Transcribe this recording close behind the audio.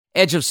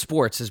Edge of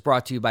Sports is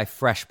brought to you by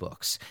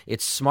FreshBooks.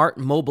 It's smart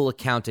mobile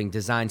accounting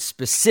designed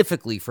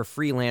specifically for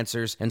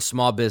freelancers and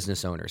small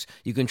business owners.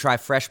 You can try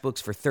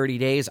FreshBooks for 30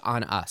 days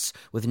on us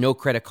with no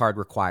credit card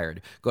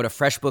required. Go to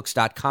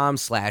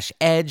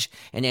freshbooks.com/edge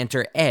and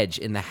enter EDGE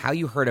in the How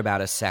You Heard About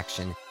Us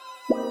section.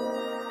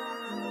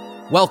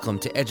 Welcome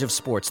to Edge of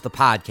Sports, the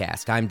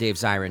podcast. I'm Dave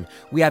Zirin.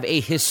 We have a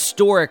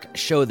historic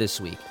show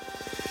this week.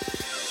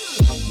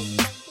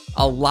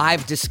 A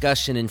live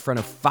discussion in front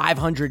of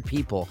 500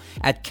 people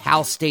at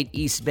Cal State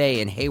East Bay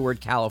in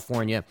Hayward,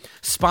 California,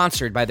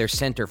 sponsored by their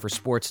Center for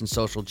Sports and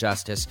Social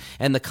Justice.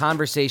 And the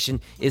conversation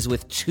is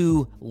with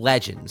two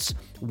legends.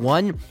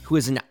 One who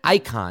is an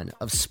icon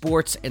of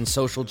sports and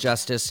social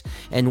justice,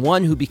 and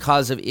one who,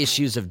 because of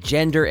issues of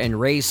gender and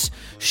race,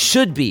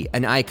 should be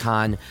an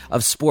icon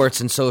of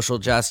sports and social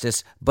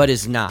justice, but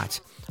is not.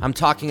 I'm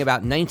talking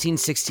about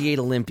 1968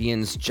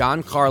 Olympians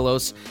John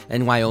Carlos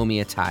and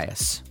Wyomia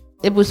Tyus.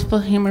 It was for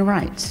human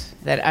rights,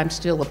 that I'm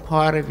still a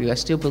part of you. I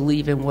still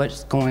believe in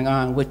what's going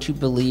on, what you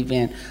believe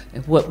in,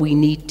 what we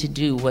need to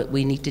do,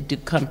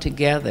 come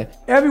together.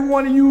 Every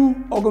one of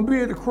you are going to be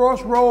at the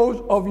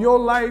crossroads of your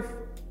life.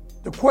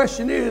 The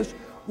question is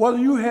whether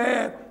you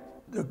have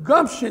the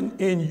gumption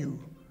in you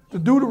to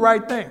do the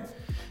right thing.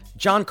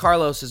 John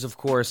Carlos is, of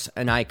course,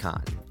 an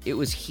icon. It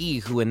was he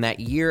who, in that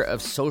year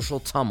of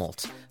social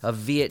tumult, of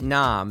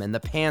Vietnam and the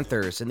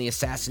Panthers and the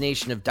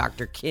assassination of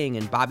Dr. King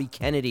and Bobby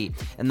Kennedy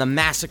and the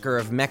massacre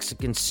of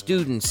Mexican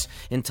students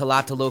in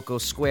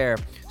Tlatelolco Square,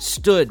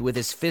 stood with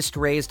his fist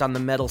raised on the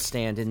medal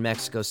stand in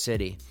Mexico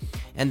City.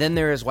 And then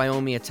there is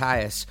Wyomia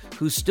Tyus,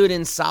 who stood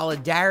in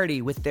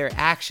solidarity with their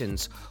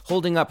actions,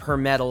 holding up her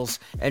medals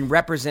and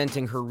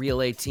representing her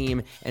relay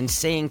team and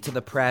saying to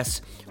the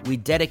press, "We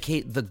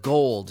dedicate the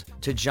gold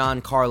to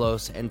John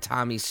Carlos and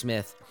Tommie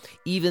Smith,"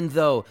 even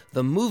though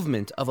the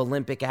movement of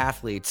Olympic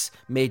athletes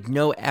made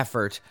no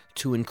effort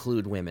to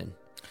include women.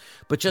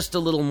 But just a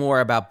little more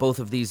about both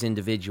of these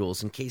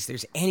individuals in case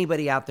there's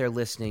anybody out there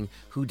listening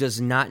who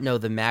does not know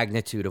the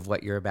magnitude of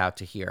what you're about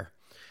to hear.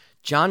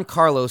 John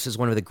Carlos is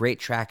one of the great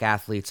track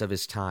athletes of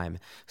his time,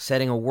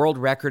 setting a world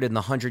record in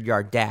the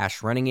 100-yard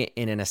dash, running it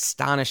in an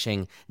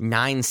astonishing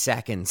 9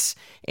 seconds,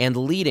 and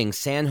leading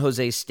San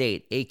Jose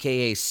State,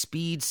 a.k.a.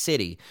 Speed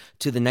City,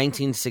 to the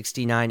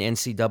 1969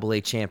 NCAA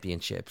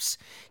championships.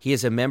 He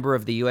is a member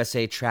of the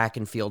USA Track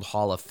and Field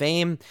Hall of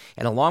Fame,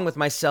 and along with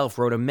myself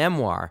wrote a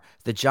memoir,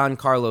 The John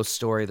Carlos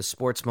Story, The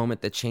Sports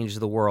Moment That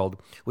Changed the World,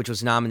 which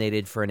was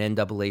nominated for an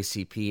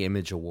NAACP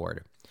Image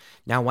Award.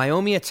 Now,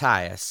 Wyomia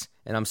Tyus,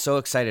 and I'm so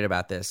excited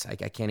about this, I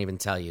can't even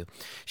tell you.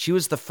 She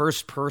was the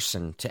first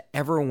person to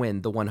ever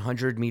win the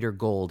 100-meter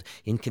gold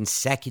in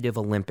consecutive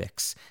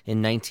Olympics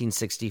in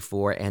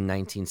 1964 and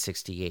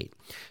 1968.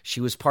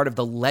 She was part of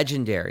the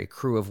legendary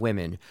crew of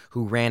women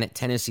who ran at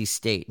Tennessee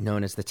State,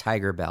 known as the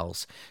Tiger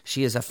Bells.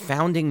 She is a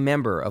founding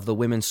member of the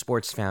Women's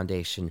Sports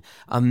Foundation,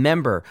 a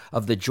member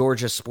of the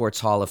Georgia Sports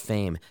Hall of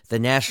Fame, the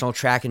National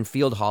Track and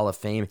Field Hall of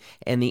Fame,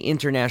 and the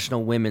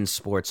International Women's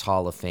Sports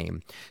Hall of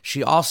Fame.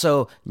 She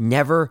also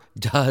never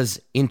does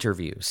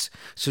interviews.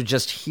 So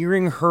just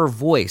hearing her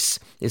voice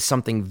is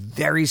something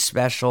very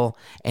special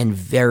and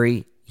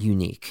very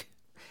unique.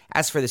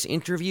 As for this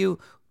interview,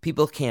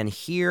 people can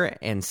hear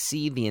and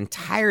see the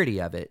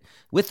entirety of it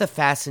with a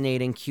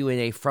fascinating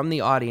Q&A from the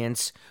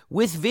audience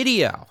with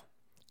video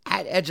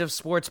at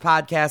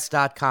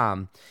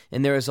edgeofsportspodcast.com.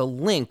 And there is a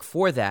link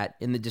for that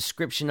in the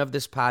description of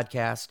this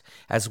podcast,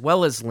 as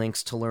well as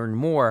links to learn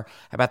more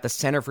about the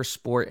Center for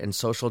Sport and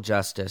Social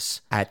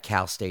Justice at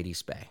Cal State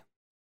East Bay.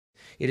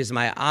 It is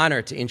my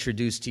honor to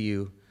introduce to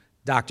you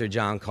Dr.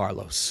 John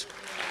Carlos.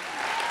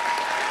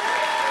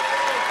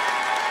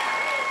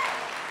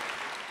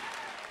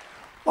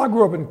 I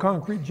grew up in the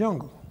concrete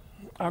jungle.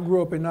 I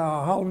grew up in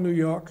Harlem, New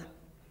York.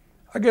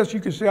 I guess you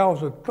could say I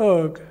was a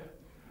thug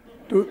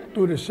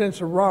through the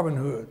sense of Robin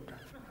Hood.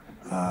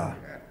 I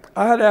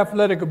had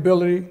athletic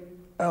ability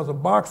as a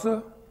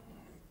boxer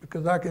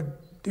because I could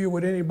deal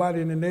with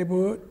anybody in the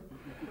neighborhood.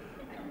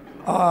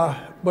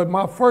 But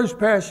my first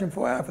passion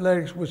for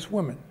athletics was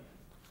swimming.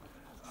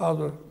 I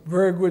was a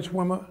very good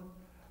swimmer.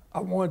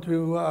 I wanted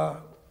to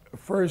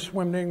first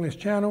swim the English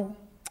Channel.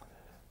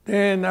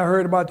 Then I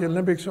heard about the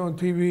Olympics on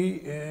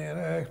TV, and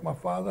I asked my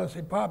father, I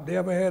said, "Pop, they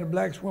ever had a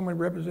black swimmer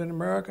represent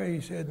America?" He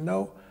said,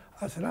 "No."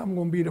 I said, "I'm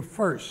going to be the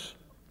first."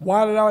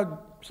 Why did I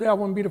say I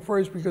want to be the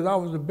first? Because I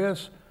was the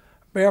best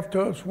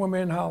bathtub swimmer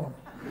in Harlem.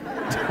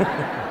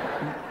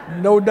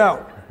 No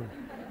doubt.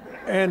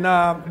 And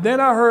then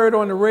I heard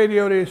on the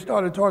radio they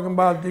started talking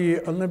about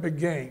the Olympic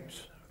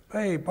Games.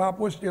 "Hey, Pop,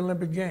 what's the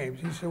Olympic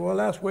Games?" He said, "Well,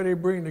 that's where they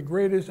bring the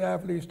greatest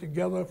athletes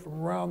together from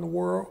around the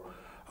world,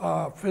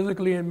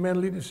 physically and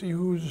mentally, to see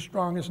who's the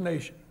strongest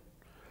nation."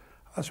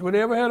 I said, "Well,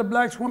 they ever had a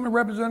black swimmer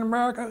represent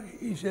America?"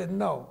 He said,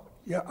 "No."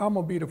 "Yeah, I'm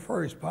going to be the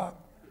first,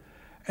 Pop."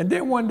 And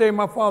then one day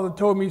my father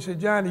told me, he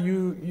said, "Johnny,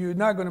 you're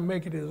not going to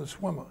make it as a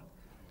swimmer."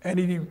 And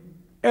he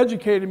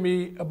educated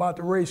me about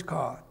the race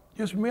card.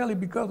 Just merely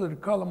because of the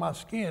color of my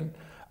skin,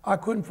 I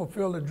couldn't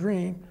fulfill the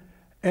dream.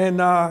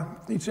 And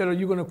he said, "Are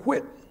you going to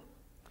quit?"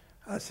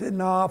 I said,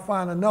 "No, I'll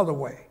find another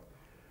way."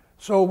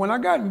 So when I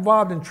got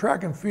involved in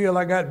track and field,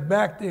 I got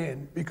backed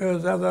in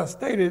because, as I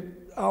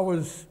stated, I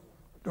was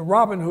the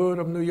Robin Hood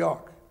of New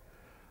York.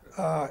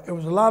 It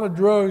was a lot of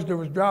drugs that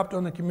was dropped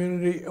on the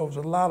community. It was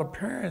a lot of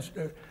parents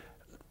that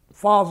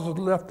fathers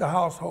left the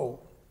household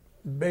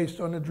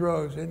based on the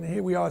drugs. And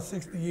here we are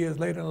 60 years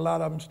later, and a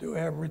lot of them still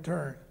haven't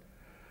returned.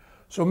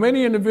 So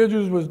many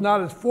individuals was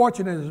not as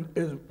fortunate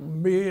as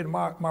me and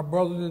my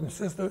brothers and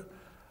sisters,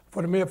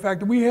 for the mere fact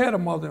that we had a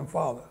mother and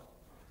father.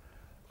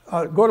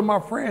 Go to my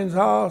friend's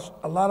house,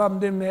 a lot of them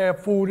didn't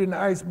have food in the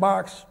ice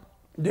box,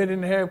 they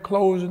didn't have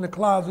clothes in the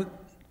closet.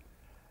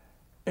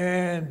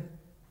 And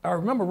I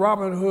remember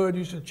Robin Hood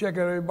used to check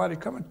out everybody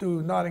coming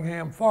through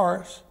Nottingham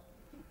Forest.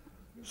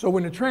 So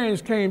when the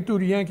trains came through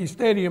the Yankee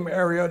Stadium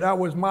area, that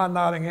was my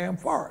Nottingham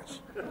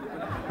Forest.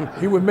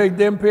 He would make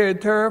them pay a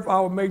tariff, I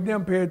would make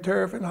them pay a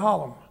tariff in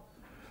Harlem.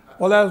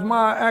 Well, as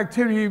my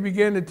activity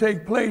began to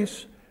take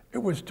place,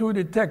 it was two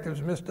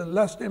detectives, Mr.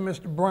 Lester and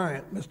Mr.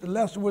 Bryant. Mr.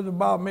 Lester was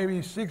about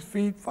maybe 6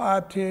 feet,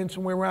 5'10",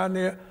 somewhere around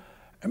there,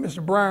 and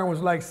Mr. Bryant was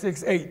like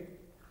 6'8".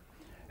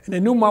 And they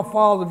knew my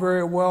father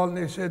very well, and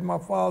they said, my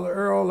father,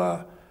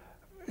 Earl,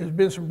 there's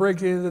been some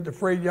break-ins at the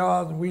freight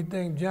yards, and we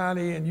think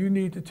Johnny, and you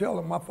need to tell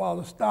him. My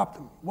father stopped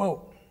him.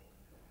 Whoa,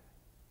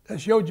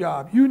 that's your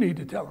job. You need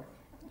to tell him.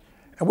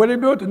 And when they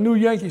built the new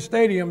Yankee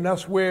Stadium,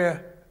 that's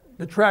where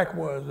the track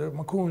was, at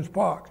McCoon's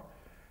Park.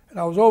 And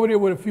I was over there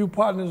with a few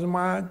partners of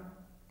mine,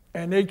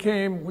 and they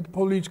came with the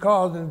police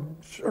cars and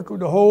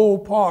circled the whole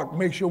park,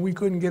 make sure we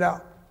couldn't get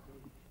out.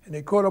 And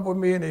they caught up with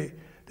me, and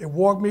they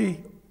walked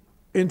me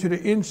into the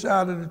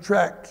inside of the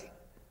track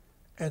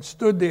and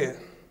stood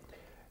there.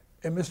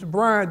 And Mr.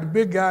 Bryant, the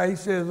big guy, he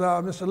says,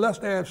 Mr.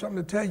 Lester, I have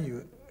something to tell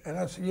you. And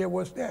I said, yeah,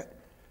 what's that?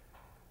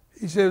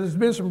 He said, there's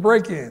been some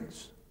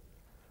break-ins.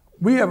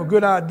 We have a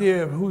good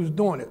idea of who's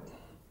doing it.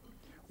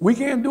 We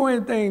can't do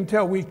anything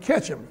until we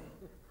catch him.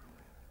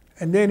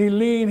 And then he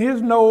leaned his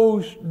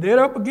nose dead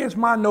up against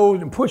my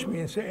nose and pushed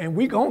me and said, and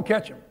we gonna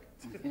catch him.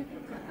 In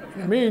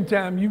the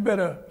meantime, you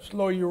better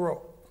slow your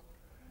roll.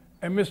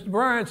 And Mr.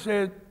 Bryant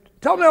said,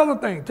 tell me the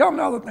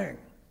other thing.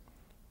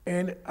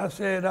 And I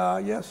said,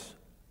 yes.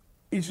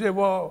 He said,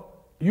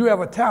 well, you have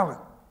a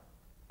talent.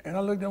 And I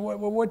looked at him, well,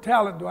 what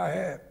talent do I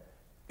have?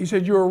 He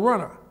said, you're a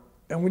runner.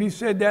 And when he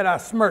said that, I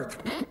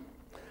smirked.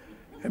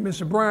 And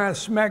Mr. Bryant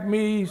smacked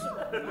me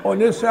on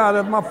this side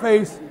of my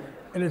face,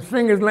 and his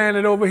fingers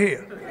landed over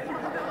here.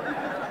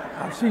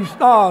 I see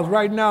stars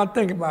right now,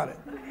 think about it.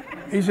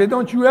 He said,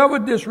 don't you ever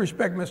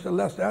disrespect Mr.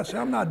 Lester. I said,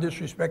 I'm not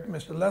disrespecting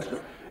Mr.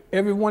 Lester.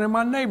 Everyone in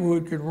my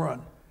neighborhood could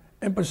run.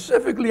 And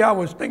specifically, I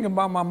was thinking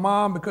about my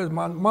mom because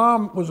my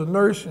mom was a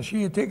nurse and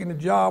she had taken a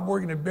job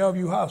working at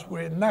Bellevue Hospital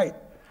at night.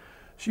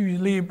 She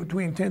would leave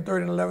between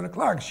 10:30 and 11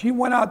 o'clock. She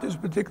went out this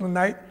particular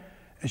night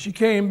and she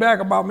came back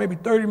about maybe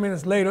 30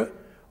 minutes later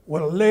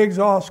with her legs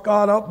all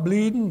scarred up,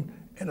 bleeding,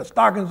 and her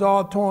stockings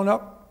all torn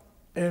up.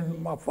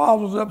 And my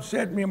father was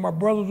upset, me and my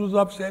brothers was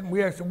upset, and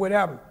we asked her what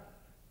happened.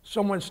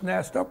 Someone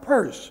snatched her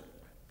purse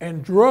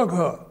and drug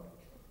her.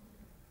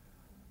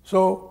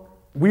 So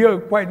we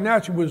quite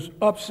naturally was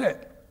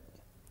upset.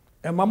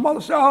 And my mother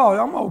said, oh,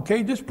 I'm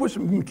okay, just put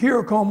some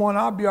Curacomb on,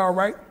 I'll be all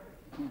right.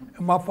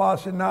 And my father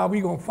said, nah,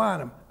 we gonna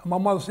find him. And my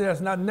mother said,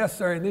 that's not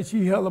necessary. And then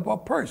she held up her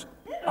purse.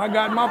 I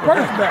got my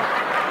purse back.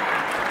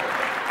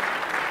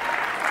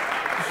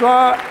 So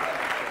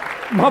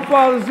my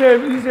father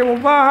said, he said, well,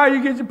 Va, how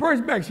you get your purse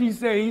back? She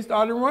said, he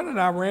started running,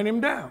 I ran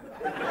him down.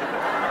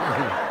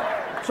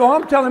 So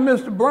I'm telling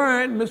Mr.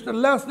 Bryant, Mr.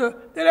 Lester,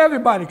 that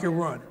everybody can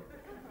run.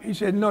 He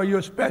said, no,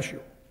 you're special.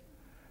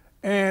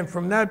 And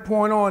from that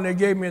point on, they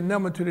gave me a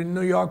number to the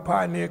New York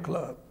Pioneer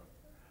Club.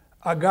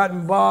 I got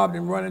involved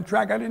in running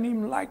track. I didn't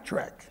even like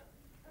track.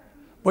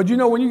 But you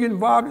know, when you get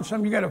involved in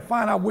something, you got to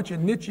find out what your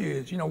niche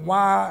is. You know,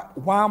 why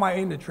am I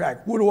in the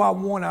track? What do I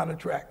want out of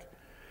track?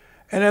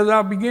 And as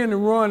I began to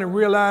run and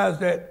realize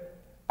that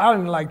I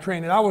didn't like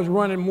training, I was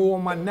running more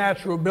on my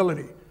natural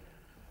ability.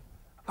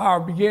 I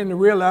began to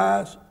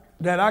realize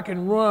that I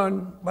can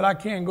run, but I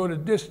can't go the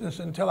distance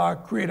until I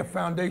create a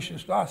foundation.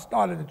 So I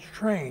started to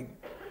train.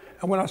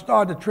 And when I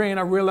started to train,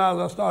 I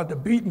realized I started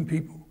beating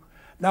people.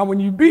 Now,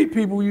 when you beat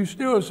people, you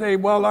still say,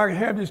 well, I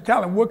have this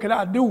talent. What can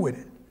I do with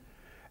it?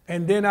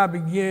 And then I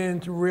began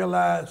to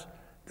realize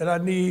that I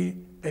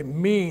need a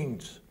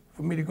means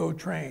for me to go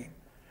train.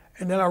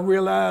 And then I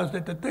realized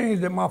that the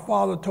things that my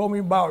father told me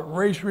about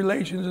race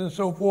relations and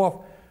so forth,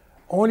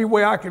 only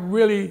way I could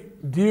really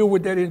deal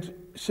with that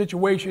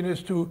situation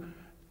is to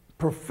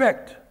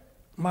perfect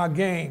my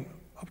game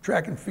of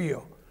track and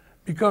field,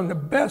 become the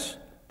best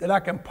that I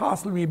can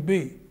possibly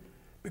be.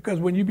 Because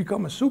when you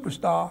become a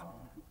superstar,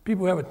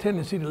 people have a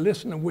tendency to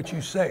listen to what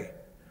you say.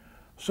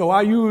 So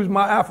I use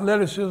my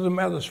athleticism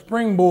as a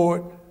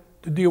springboard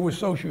to deal with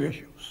social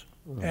issues.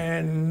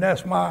 And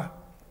that's my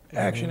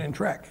action in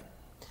track.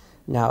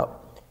 Now,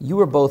 you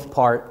were both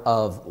part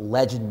of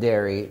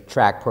legendary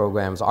track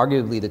programs,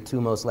 arguably the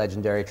two most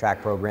legendary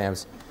track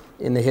programs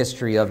in the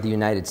history of the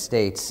United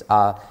States.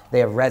 They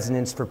have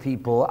resonance for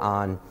people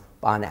on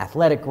on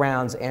athletic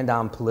grounds and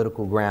on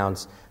political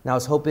grounds. And I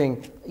was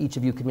hoping each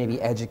of you could maybe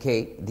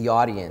educate the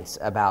audience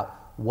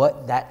about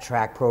what that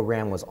track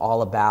program was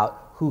all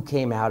about, who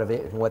came out of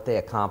it, and what they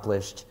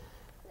accomplished.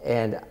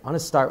 And I want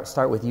to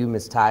start with you,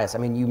 Ms. Tyus. I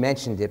mean, you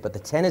mentioned it, but the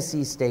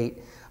Tennessee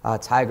State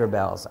Tiger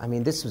Bells, I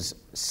mean, this was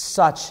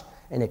such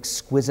an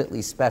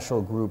exquisitely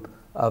special group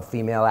of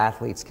female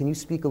athletes. Can you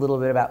speak a little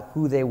bit about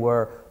who they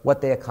were, what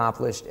they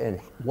accomplished, and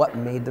what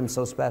made them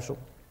so special?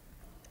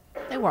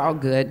 They were all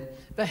good,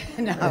 but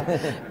no,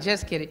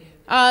 just kidding.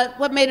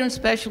 What made them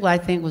special, I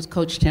think, was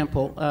Coach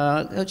Temple.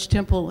 Coach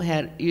Temple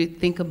had, you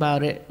think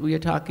about it, we were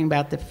talking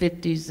about the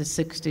 50s, the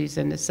 60s,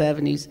 and the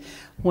 70s,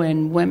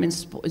 when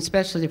women's,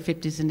 especially the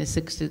 50s and the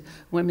 60s,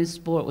 women's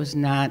sport was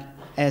not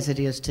as it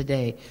is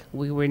today.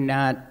 We were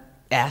not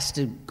asked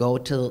to go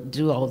to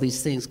do all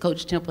these things.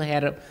 Coach Temple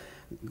had a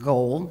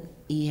goal.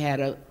 He had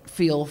a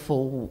feel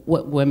for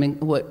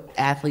what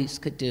athletes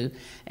could do.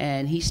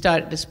 And he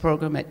started this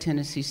program at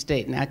Tennessee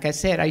State. And like I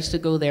said, I used to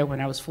go there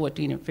when I was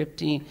 14 and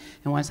 15.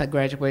 And once I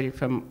graduated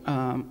from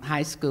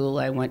high school,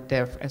 I went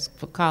there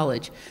for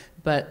college.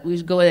 But we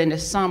would go there in the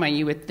summer, and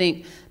you would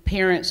think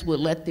parents would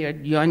let their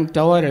young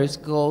daughters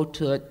go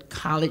to a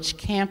college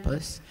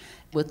campus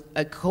with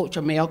a coach,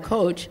 a male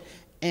coach,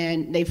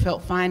 and they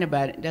felt fine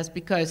about it. That's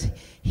because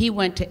he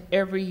went to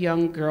every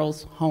young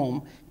girl's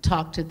home,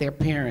 talked to their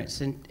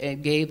parents,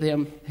 and gave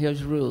them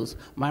his rules.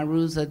 My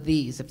rules are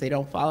these. If they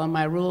don't follow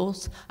my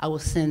rules, I will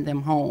send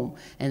them home.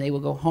 And they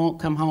will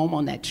come home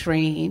on that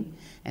train,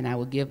 and I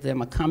will give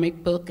them a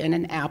comic book and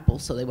an apple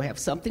so they will have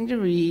something to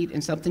read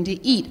and something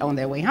to eat on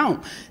their way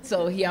home.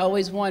 So he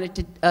always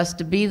wanted us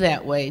to be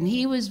that way. And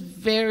he was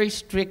very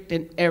strict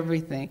in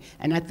everything.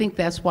 And I think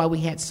that's why we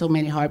had so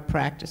many hard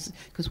practices.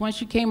 Because once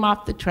you came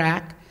off the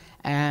track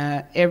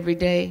every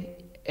day,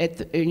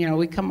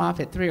 we come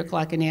off at 3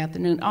 o'clock in the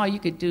afternoon, all you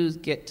could do is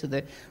get to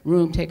the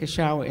room, take a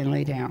shower, and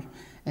lay down.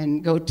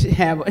 And go to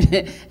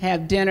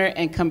have dinner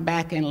and come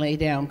back and lay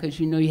down because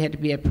you had to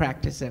be at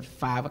practice at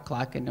 5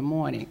 o'clock in the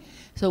morning.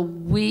 So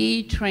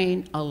we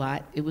trained a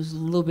lot. It was a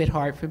little bit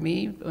hard for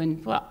me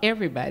and for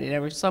everybody.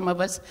 There were some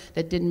of us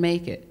that didn't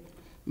make it.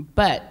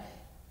 But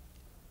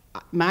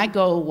my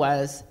goal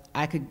was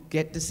I could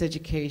get this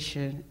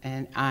education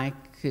and I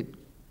could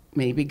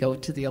maybe go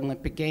to the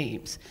Olympic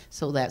Games.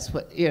 So that's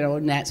what,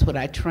 and that's what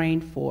I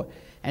trained for.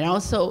 And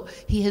also,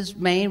 his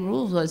main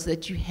rule was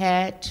that you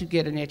had to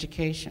get an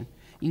education.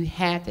 You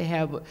had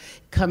to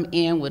come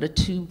in with a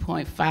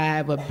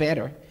 2.5 or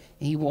better.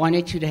 And he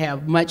wanted you to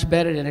have much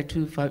better than a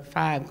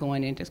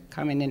 2.5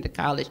 coming into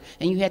college.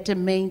 And you had to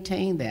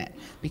maintain that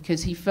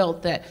because he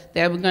felt that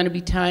there were going to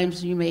be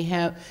times you're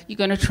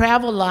going to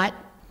travel a lot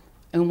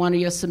in one of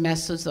your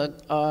semesters,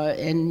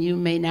 and you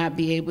may not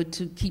be able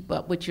to keep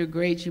up with your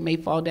grades. You may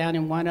fall down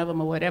in one of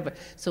them or whatever.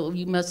 So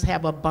you must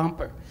have a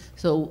bumper.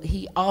 So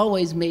he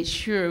always made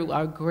sure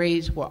our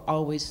grades were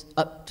always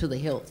up to the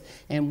hilt,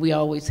 and we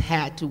always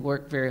had to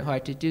work very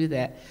hard to do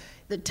that.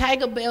 The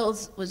Tiger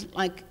Bells was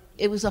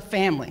it was a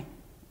family.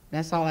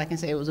 That's all I can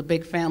say. It was a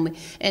big family.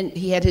 And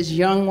he had his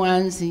young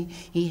ones,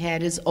 he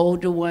had his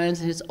older ones,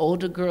 and his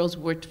older girls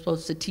were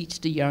supposed to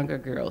teach the younger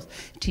girls,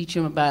 teach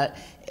them about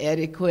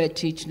etiquette,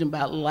 teaching them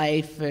about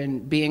life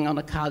and being on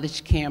a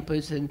college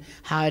campus and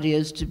how it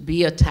is to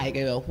be a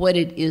Tiger Bell, what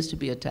it is to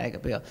be a Tiger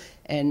Bell.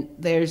 And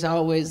there's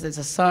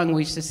a song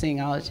we used to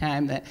sing all the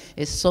time that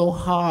it's so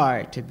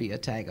hard to be a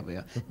Tiger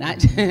Bell.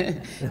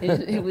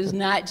 It was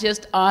not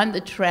just on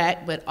the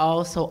track, but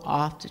also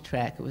off the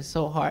track. It was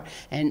so hard.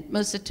 And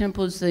Mr.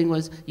 Temple's thing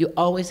was you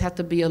always have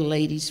to be a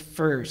ladies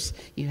first.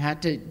 You have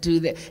to do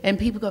that. And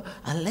people go,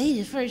 a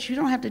ladies first? You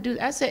don't have to do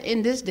that. I said,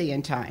 in this day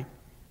and time.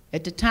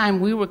 At the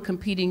time we were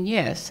competing,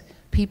 yes.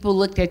 People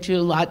looked at you a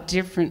lot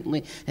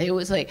differently. And it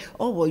was like,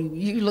 oh, well,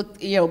 you look,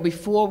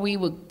 before we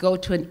would go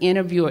to an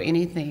interview or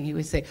anything, he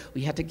would say, well,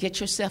 you have to get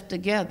yourself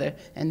together.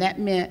 And that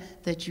meant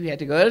that you had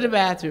to go to the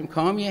bathroom,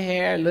 comb your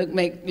hair,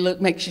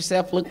 make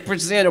yourself look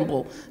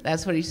presentable.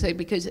 That's what he said,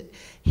 because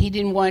he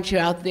didn't want you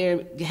out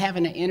there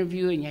having an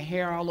interview and your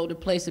hair all over the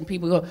place and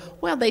people go,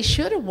 well, they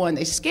should have won.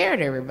 They scared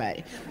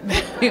everybody.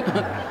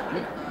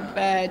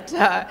 But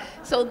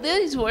so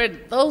those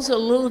are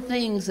little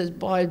things as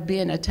far as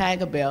being a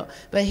Tiger Bell.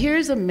 But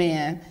here's a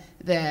man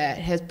that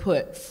has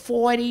put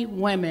 40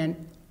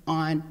 women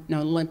on the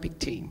Olympic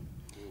team.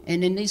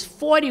 And in these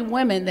 40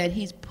 women that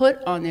he's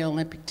put on the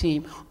Olympic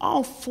team,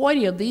 all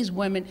 40 of these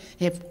women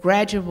have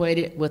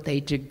graduated with a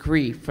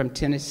degree from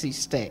Tennessee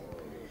State.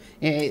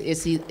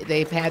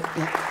 They've had.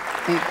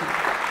 Thank you.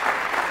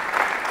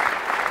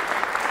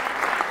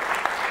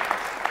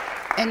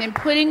 And in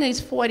putting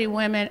these 40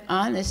 women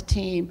on this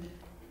team,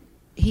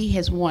 he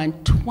has won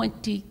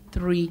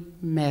 23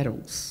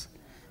 medals,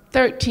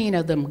 13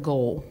 of them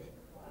gold.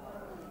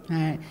 All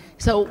right.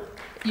 So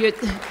you're.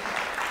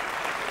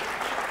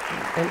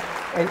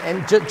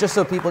 And just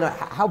so people know,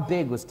 how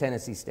big was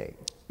Tennessee State?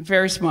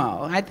 Very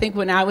small. I think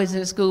when I was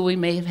in school, we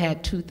may have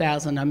had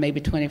 2,000 or maybe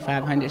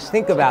 2,500.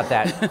 Think about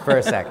that for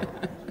a second.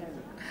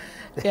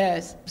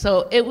 Yes.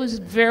 So it was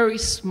very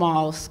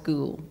small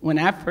school. When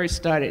I first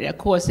started, of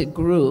course it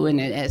grew and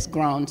it has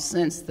grown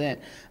since then.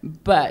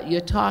 But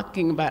you're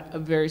talking about a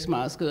very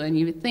small school. And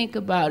you think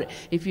about it,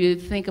 if you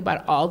think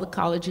about all the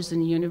colleges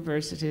and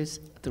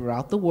universities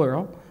throughout the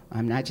world,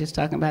 I'm not just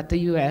talking about the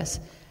U.S.,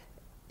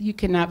 you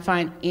cannot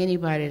find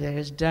anybody that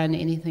has done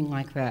anything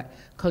like that.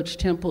 Coach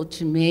Temple,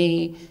 to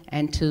me,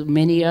 and to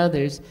many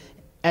others,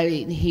 I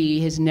mean, he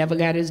has never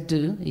got his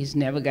due. He's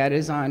never got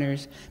his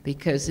honors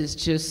because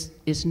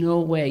it's no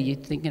way. You're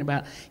thinking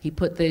about, he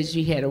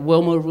had a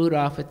Wilma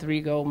Rudolph with 3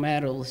 gold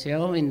medals,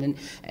 and then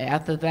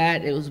after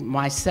that, it was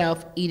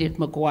myself, Edith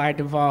McGuire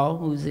Duvall,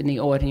 who's in the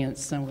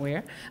audience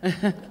somewhere.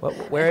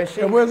 Where is she?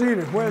 Yeah, where's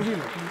Edith? Where is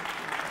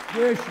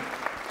she?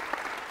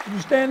 Could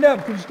you stand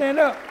up?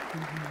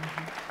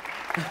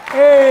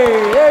 Hey,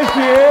 there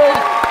she is.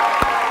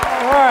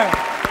 All right.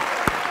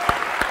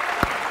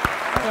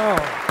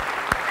 Oh.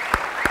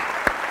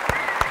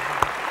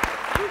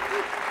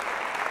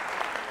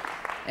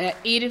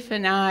 Edith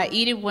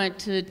went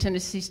to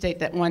Tennessee State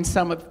that one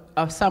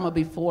summer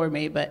before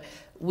me, but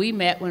we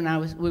met when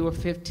we were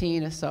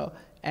 15 or so,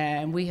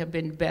 and we have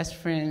been best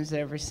friends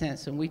ever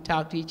since, and we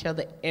talk to each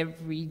other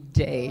every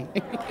day.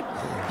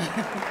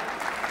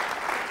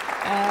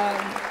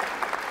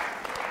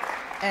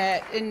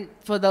 And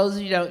for those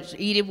of you who don't,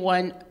 Edith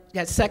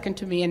got second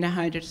to me in the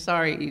 100.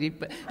 Sorry, Edith,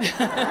 but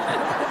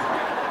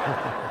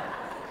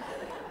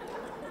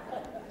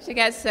she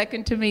got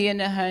second to me in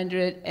the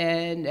 100.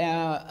 And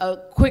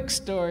a quick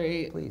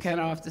story, kind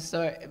of off the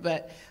story,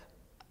 but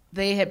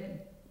they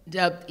had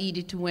dubbed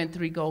Edith to win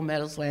 3 gold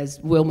medals, as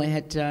Wilma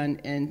had done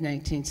in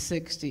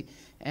 1960,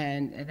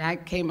 and I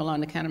came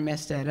along to kind of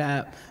mess that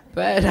up,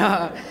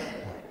 but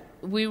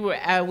we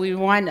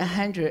won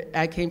 100.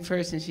 I came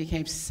first, and she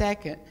came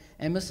second.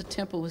 And Mr.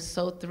 Temple was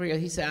so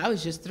thrilled. He said, I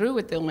was just through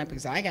with the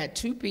Olympics. I got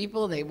 2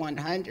 people. They won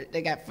 100.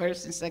 They got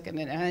first and second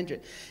in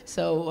 100.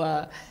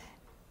 So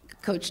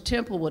Coach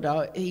Temple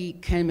he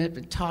came up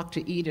and talked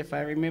to Edith,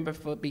 I remember,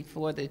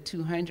 before the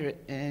 200,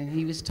 and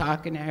he was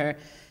talking to her.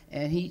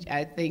 And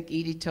I think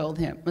Edie told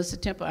him, Mr.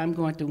 Temple, I'm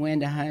going to win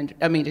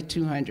the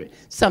 200.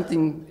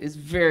 Something is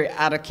very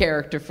out of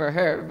character for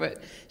her,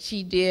 but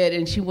she did,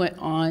 and she went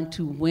on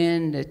to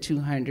win the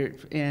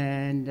 200,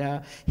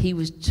 and he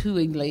was too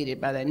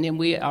elated by that. And then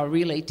our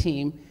relay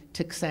team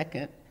took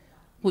second,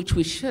 which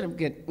we should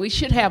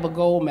have a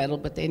gold medal,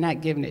 but they're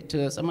not giving it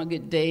to us. I'm going to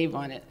get Dave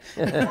on it.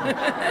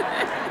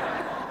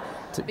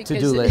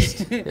 To-do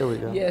list. Here we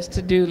go. Yes,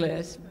 to-do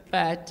list.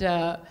 But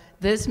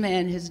this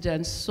man has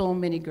done so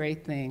many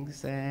great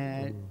things,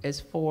 and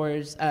as far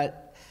as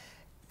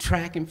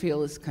track and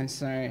field is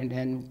concerned,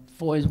 and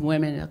for as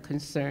women are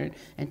concerned,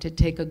 and to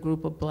take a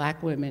group of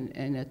black women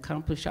and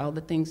accomplish all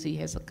the things he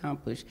has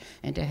accomplished,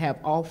 and to have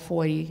all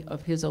 40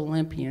 of his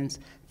Olympians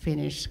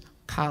finish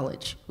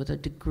college with a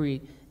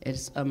degree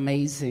is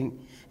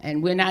amazing.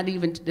 And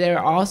there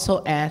are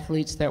also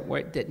athletes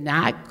that did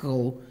not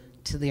go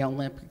to the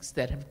Olympics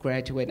that have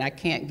graduated. I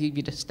can't give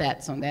you the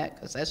stats on that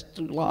because that's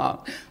too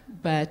long,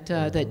 but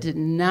that did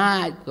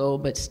not go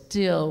but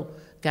still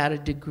got a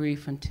degree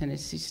from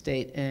Tennessee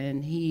State.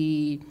 And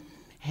he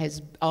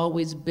has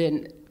always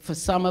been, for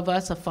some of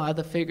us, a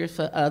father figure,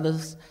 for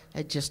others,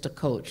 just a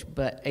coach,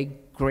 but a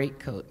great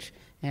coach.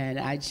 And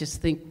I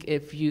just think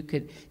if you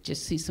could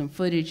just see some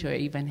footage or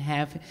even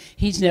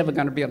he's never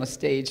going to be on a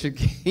stage,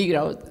 he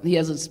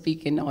doesn't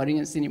speak in the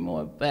audience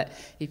anymore, but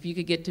if you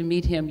could get to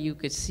meet him, you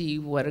could see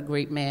what a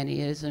great man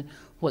he is and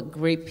what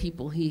great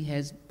people he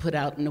has put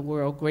out in the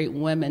world, great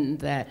women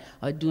that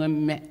are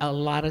doing a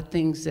lot of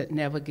things that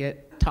never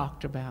get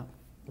talked about.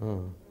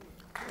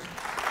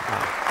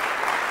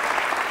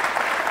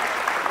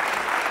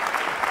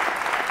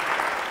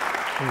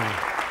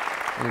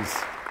 He's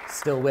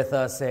still with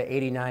us at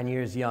 89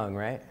 years young,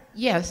 right?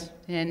 Yes,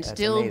 and That's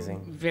still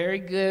amazing. Very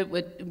good,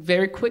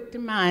 very quick to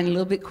mind, a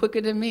little bit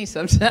quicker than me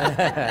sometimes.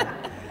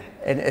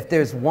 And if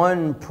there's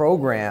one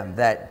program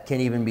that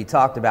can even be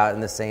talked about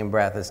in the same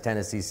breath as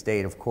Tennessee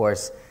State, of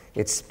course,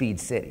 it's Speed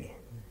City,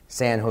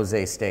 San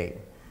Jose State.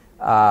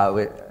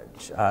 If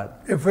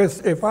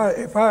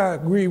I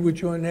agree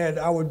with you on that,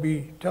 I would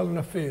be telling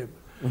a fib.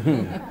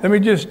 Let me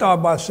just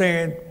start by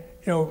saying,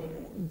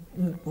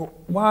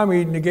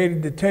 Wyomia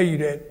negated to tell you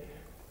that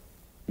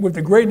with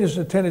the greatness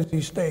of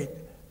Tennessee State,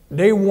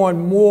 they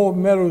won more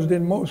medals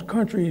than most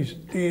countries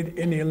did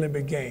in the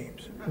Olympic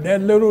Games.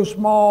 That little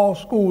small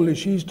school that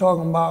she's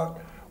talking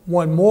about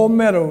won more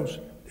medals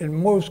than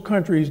most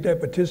countries that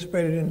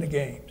participated in the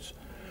Games.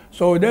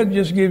 So that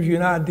just gives you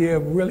an idea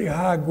of really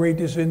how great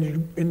this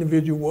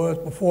individual was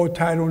before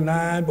Title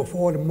IX,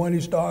 before the money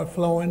started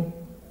flowing.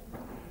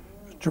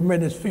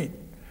 Tremendous feat.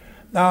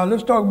 Now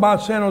let's talk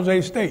about San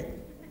Jose State.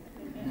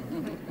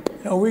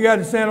 We got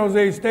the San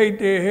Jose State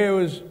there. Here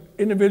was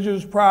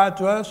individuals prior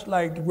to us,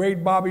 like the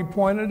great Bobby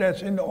Pointer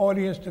that's in the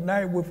audience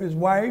tonight with his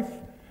wife.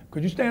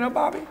 Could you stand up,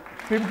 Bobby?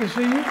 People can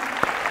see you.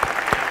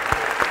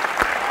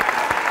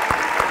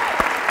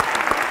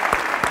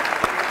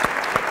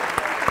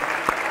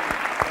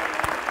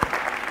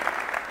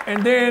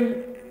 And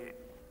then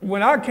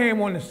when I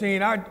came on the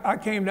scene, I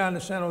came down to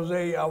San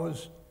Jose. I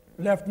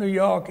left New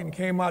York and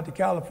came out to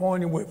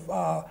California with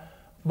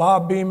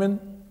Bob Beamon.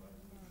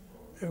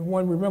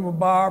 Everyone remember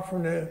Bob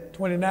from the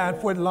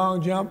 29-foot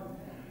long jump.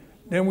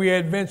 Then we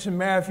had Vincent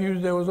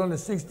Matthews that was on the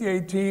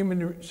 68 team in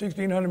the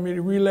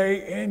 1,600-meter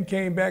relay and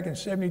came back in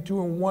 72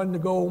 and won the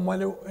gold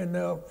medal in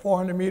the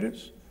 400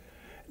 meters.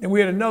 Then we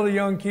had another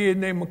young kid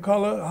named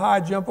McCullough, a high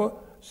jumper,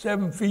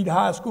 7 feet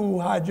high school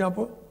high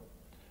jumper.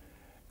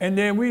 And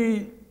then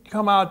we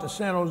come out to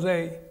San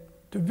Jose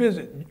to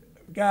visit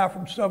a guy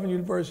from Southern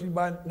University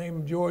by the name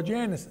of George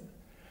Anderson.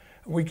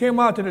 And we came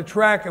out to the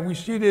track and we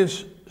see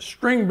this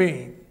string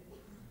beam.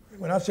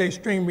 When I say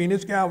string beam,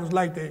 this guy was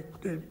like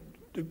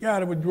the guy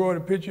that would draw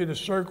the picture of the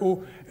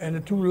circle and the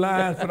 2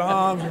 lines for the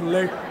arms and the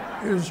legs.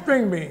 It was a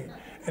string beam.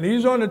 And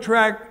he's on the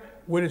track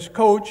with his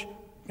coach,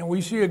 and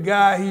we see a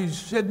guy, he's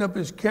setting up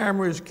his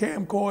camera, his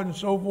camcorder and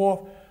so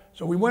forth.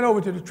 So we went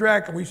over to the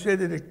track and we said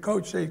to the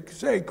coach,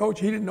 say, Coach,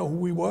 he didn't know who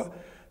we were,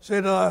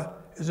 said,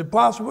 is it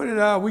possible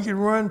that we can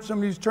run some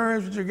of these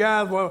turns with you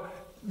guys? Well,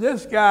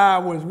 this guy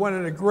was one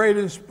of the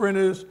greatest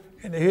sprinters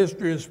in the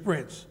history of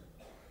sprints.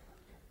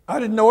 I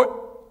didn't know it.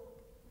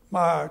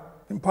 My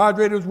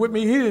compadre that was with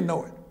me, he didn't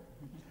know it.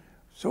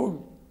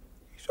 So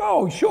he said,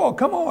 oh, sure,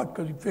 come on,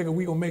 because he figured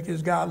we going to make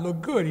this guy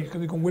look good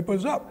because he's going to whip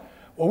us up.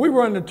 Well, we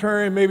run the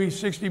turn, maybe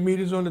 60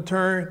 meters on the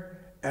turn,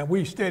 and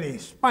we steady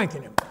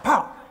spanking him.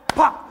 Pop,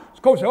 pop.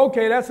 So coach said,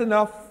 okay, that's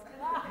enough.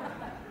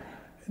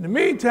 In the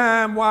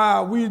meantime,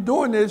 while we were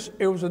doing this,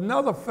 it was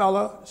another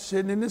fella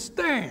sitting in the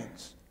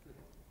stands.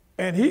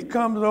 And he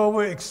comes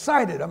over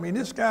excited. I mean,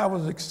 this guy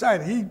was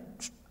excited. He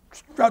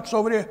struts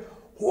over there.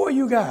 Who are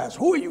you guys?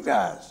 Who are you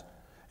guys?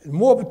 And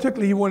more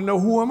particularly, he wanted to know,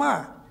 who am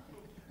I?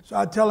 So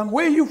I tell him,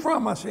 where are you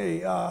from? I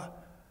say,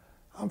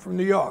 I'm from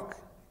New York.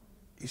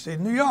 He said,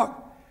 New York?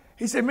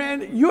 He said,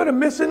 man, you're the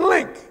missing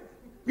link.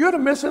 You're the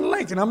missing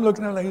link. And I'm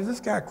looking at him like, is this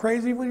guy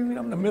crazy? What do you mean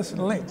I'm the missing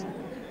link?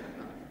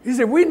 He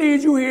said, we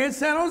need you here in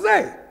San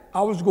Jose.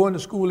 I was going to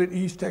school at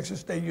East Texas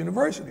State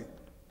University.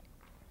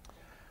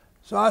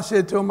 So I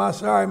said to him, I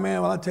said, all right,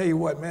 man, well, I'll tell you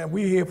what, man,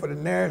 we're here for the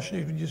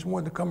Nationals. We just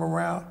wanted to come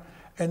around.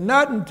 And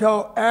not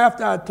until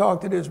after I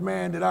talked to this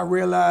man did I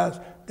realize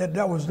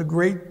that was the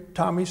great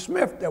Tommy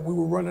Smith that we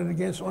were running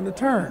against on the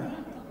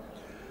turn.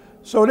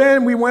 So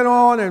then we went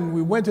on and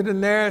we went to the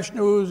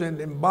Nationals,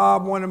 and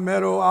Bob won a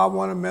medal, I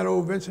won a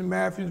medal, Vincent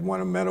Matthews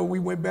won a medal. We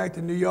went back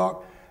to New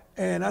York,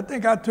 and I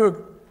think I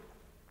took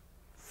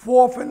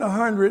 4th in the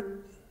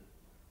 100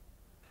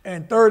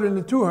 and 3rd in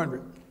the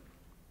 200.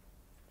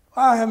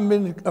 I haven't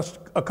been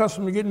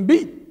accustomed to getting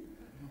beat.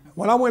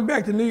 When I went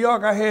back to New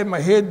York, I had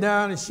my head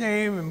down in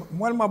shame, and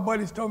one of my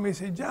buddies told me, he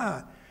said,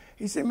 John,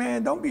 he said,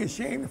 man, don't be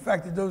ashamed of the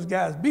fact that those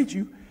guys beat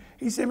you.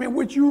 He said, man,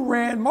 what you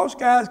ran, most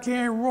guys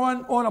can't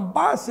run on a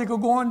bicycle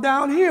going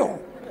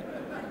downhill.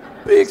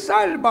 Be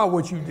excited about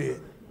what you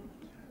did.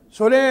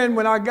 So then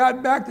when I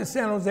got back to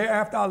San Jose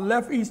after I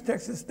left East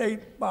Texas State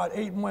about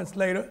 8 months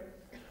later,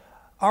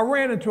 I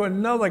ran into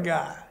another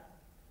guy,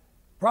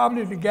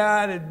 probably the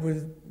guy that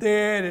was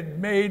there that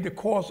made the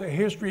course of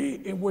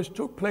history in which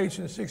took place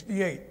in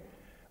 '68.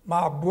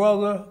 My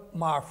brother,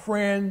 my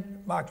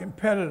friend, my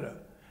competitor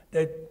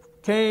that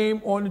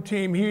came on the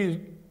team. He is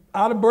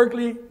out of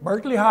Berkeley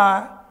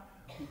High,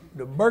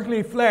 the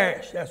Berkeley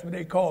Flash, that's what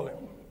they call him.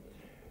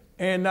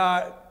 And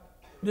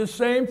this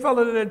same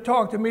fellow that had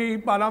talked to me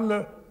about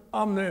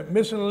I'm the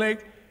missing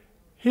link,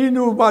 he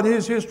knew about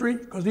his history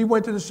because he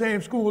went to the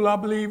same school, I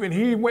believe, and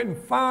he went and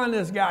found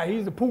this guy.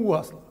 He's a pool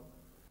hustler.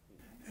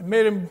 And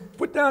made him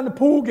put down the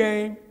pool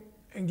game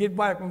and get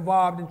back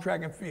involved in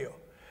track and field.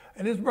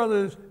 And his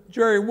brother is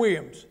Jerry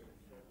Williams.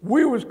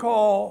 We was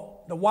called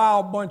the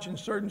Wild Bunch in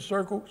certain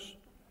circles.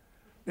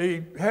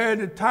 They had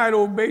the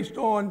title based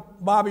on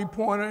Bobby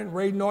Pointer and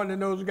Ray Norton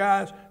and those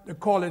guys. They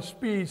call it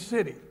Speed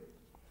City.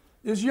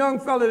 This young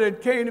fella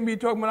that came to me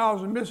talking about I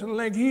was a missing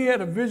link, he had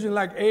a vision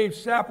like Abe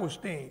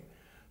Saperstein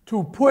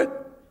to put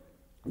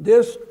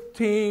this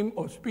team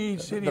of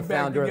Speed City back together. The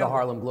founder of the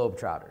Harlem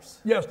Globetrotters.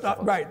 Yes,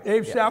 right.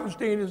 Abe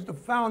Saperstein is the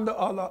founder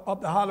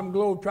of the Harlem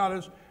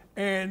Globetrotters,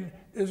 and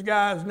this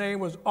guy's name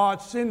was Art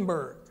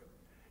Sinberg.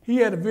 He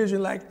had a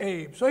vision like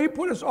Abe. So he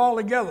put us all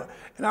together.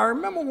 And I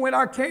remember when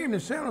I came to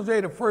San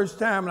Jose the first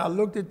time and I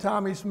looked at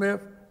Tommy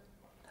Smith,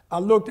 I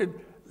looked at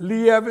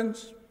Lee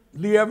Evans.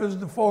 Lee Evans,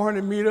 the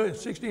 400 meter and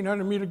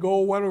 1600 meter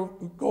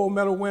gold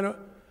medal winner.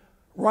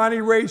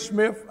 Ronnie Ray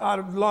Smith out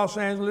of Los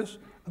Angeles,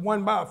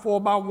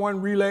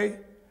 4x1 relay.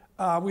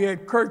 We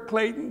had Kurt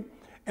Clayton.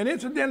 And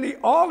incidentally,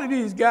 all of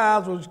these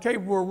guys was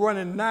capable of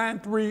running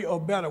 9.3 or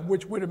better,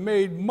 which would have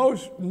made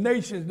most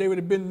nations, they would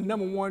have been the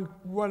 #1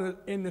 runner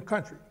in the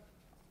country.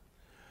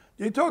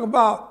 They talk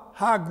about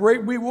how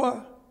great we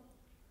were.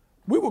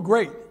 We were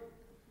great.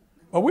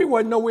 But we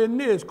wasn't nowhere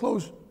near as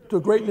close to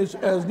greatness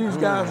as these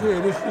guys here,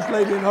 this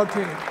lady and her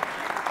team.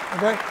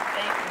 Okay?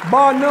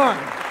 Bar none.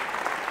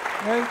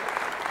 Okay?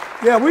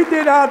 Yeah, we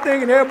did our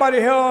thing and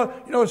everybody held,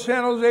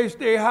 San Jose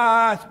stay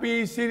high,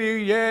 Speed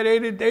City, yeah, they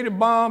the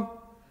bomb.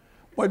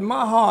 But in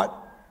my heart,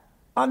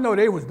 I know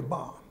they was the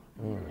bomb.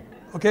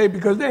 okay,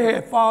 because they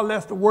had far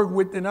less to work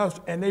with than us,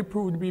 and they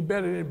proved to be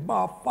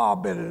far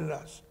better than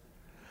us.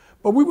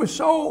 But we were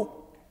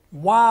so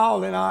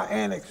wild in our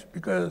annex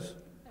because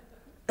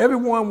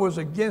everyone was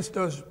against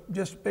us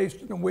just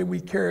based on the way we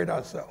carried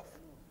ourselves.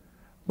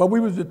 But we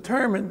was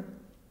determined.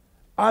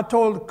 I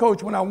told the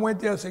coach when I went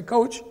there, I said,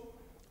 Coach,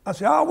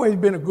 I've always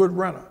been a good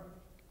runner.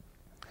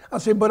 I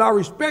said, but I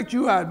respect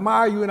you, I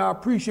admire you, and I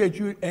appreciate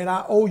you, and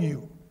I owe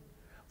you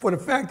for the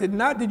fact that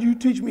not that you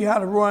teach me how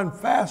to run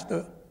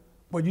faster,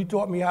 but you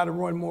taught me how to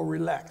run more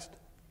relaxed.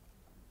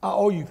 I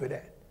owe you for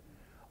that.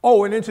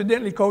 Oh, and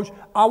incidentally, Coach,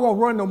 I won't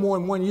run no more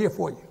than 1 year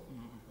for you.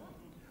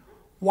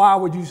 Why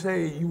would you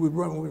say you would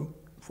run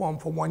for him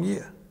for 1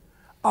 year?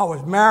 I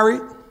was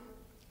married.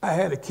 I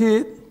had a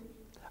kid.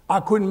 I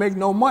couldn't make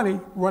no money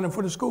running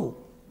for the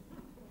school.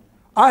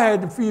 I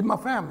had to feed my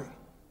family.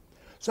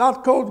 So I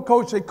told the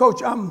coach, say,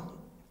 Coach, I'm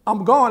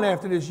gone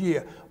after this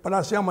year. But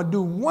I said, I'm going to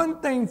do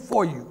one thing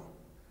for you.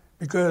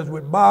 Because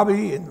with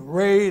Bobby and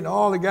Ray and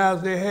all the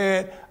guys they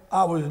had,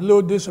 I was a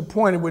little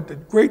disappointed with the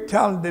great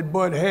talent that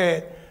Bud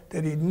had,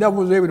 that he never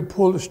was able to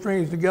pull the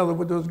strings together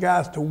with those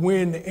guys to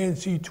win the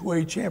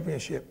NC2A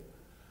championship.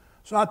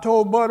 So I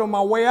told Bud on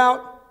my way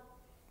out,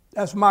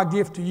 that's my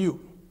gift to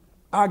you.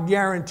 I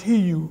guarantee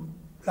you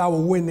that I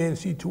will win the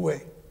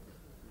NC2A.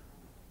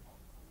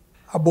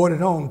 I brought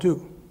it home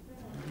too.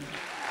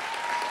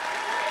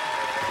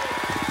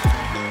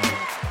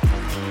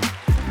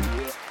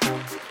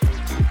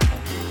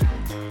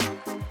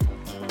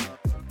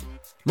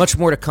 Much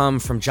more to come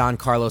from John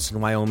Carlos and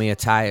Wyomia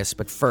Tyus,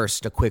 but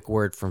first, a quick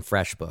word from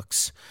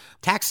FreshBooks.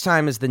 Tax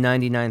time is the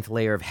 99th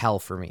layer of hell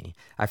for me.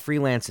 I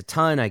freelance a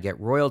ton, I get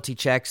royalty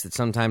checks that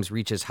sometimes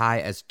reach as high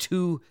as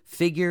 2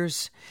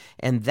 figures,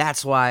 and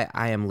that's why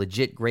I am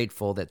legit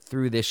grateful that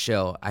through this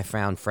show I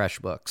found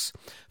FreshBooks.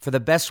 For the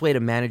best way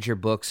to manage your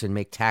books and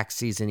make tax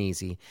season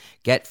easy,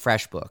 get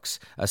FreshBooks,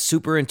 a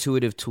super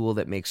intuitive tool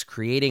that makes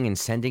creating and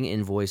sending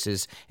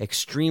invoices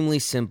extremely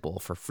simple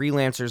for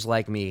freelancers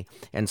like me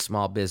and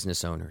small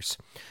business owners.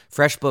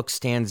 FreshBooks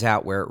stands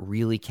out where it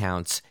really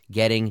counts,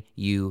 getting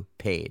you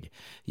paid.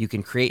 You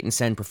can create and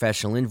send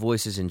professional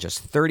invoices in just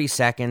 30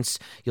 seconds.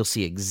 You'll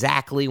see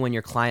exactly when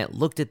your client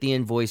looked at the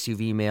invoice you've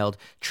emailed,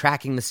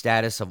 tracking the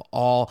status of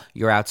all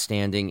your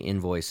outstanding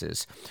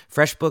invoices.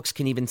 FreshBooks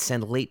can even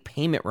send late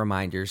payment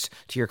reminders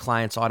to your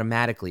clients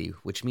automatically,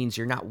 which means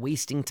you're not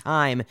wasting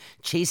time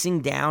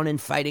chasing down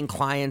and fighting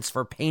clients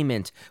for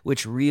payment,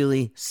 which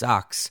really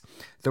sucks.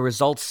 The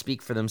results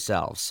speak for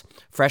themselves.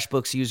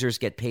 FreshBooks users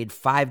get paid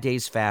 5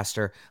 days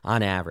faster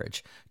on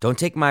average. Don't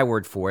take my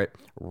word for it.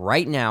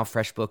 Right now,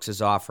 FreshBooks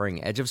is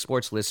offering Edge of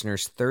Sports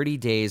listeners 30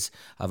 days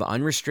of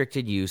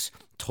unrestricted use,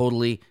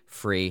 totally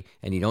free,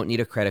 and you don't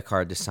need a credit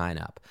card to sign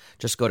up.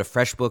 Just go to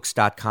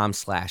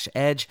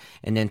freshbooks.com/edge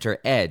and enter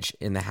EDGE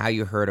in the How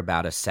You Heard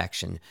About Us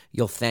section.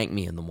 You'll thank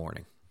me in the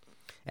morning.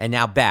 And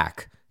now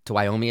back to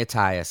Wyomia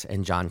Tyus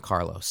and John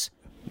Carlos.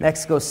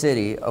 Mexico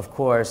City, of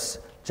course,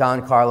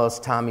 John Carlos,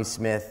 Tommy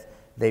Smith,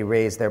 they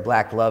raised their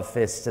black love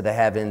fists to the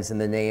heavens in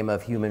the name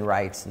of human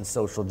rights and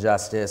social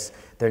justice.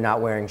 They're not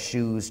wearing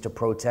shoes to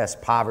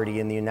protest poverty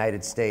in the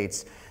United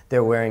States.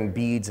 They're wearing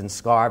beads and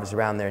scarves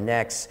around their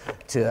necks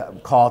to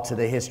call to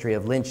the history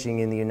of lynching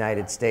in the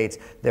United States.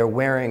 They're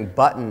wearing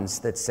buttons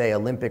that say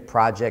Olympic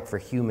Project for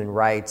Human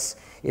Rights.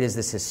 It is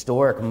this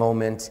historic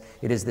moment.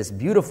 It is this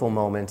beautiful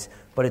moment,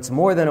 but it's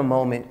more than a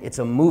moment. It's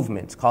a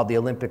movement called the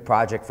Olympic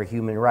Project for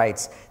Human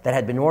Rights that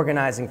had been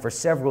organizing for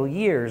several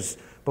years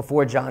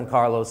before John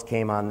Carlos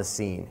came on the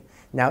scene.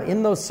 Now,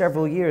 in those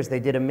several years, they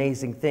did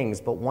amazing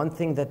things, but one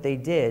thing that they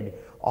did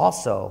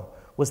also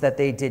was that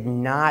they did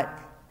not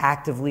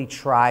actively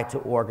try to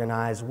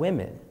organize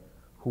women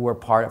who were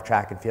part of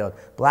track and field.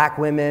 Black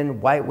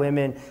women, white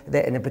women,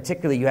 and in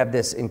particular, you have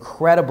this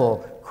incredible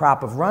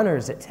crop of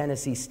runners at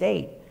Tennessee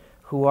State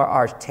who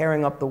are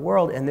tearing up the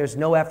world, and there's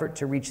no effort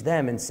to reach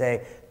them and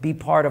say, be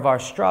part of our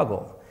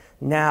struggle.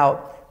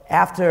 Now,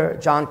 after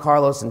John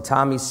Carlos and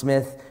Tommy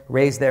Smith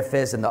raised their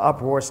fists and the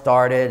uproar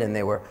started and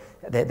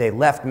they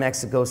left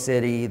Mexico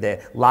City,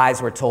 their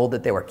lies were told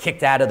that they were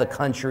kicked out of the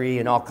country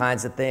and all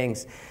kinds of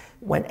things.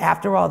 When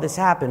after all this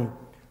happened,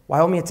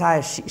 Wyomia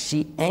Tyus,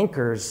 she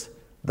anchors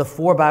the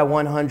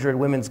 4x100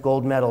 women's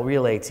gold medal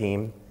relay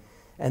team.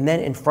 And then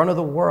in front of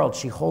the world,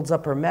 she holds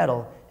up her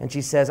medal and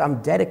she says,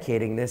 I'm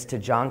dedicating this to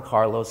John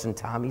Carlos and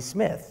Tommy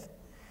Smith.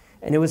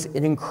 And it was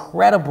an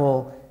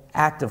incredible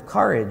act of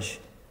courage.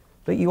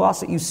 But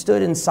you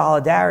stood in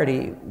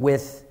solidarity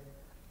with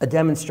a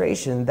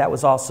demonstration that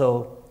was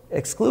also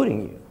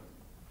excluding you.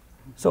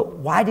 So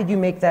why did you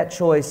make that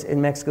choice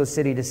in Mexico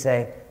City to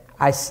say,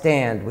 I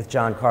stand with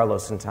John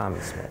Carlos and Tommy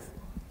Smith?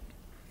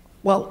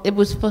 Well, it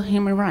was for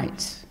human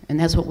rights, and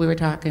that's what we were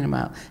talking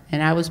about.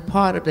 And I was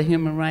part of the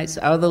human rights,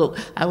 although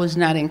I was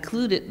not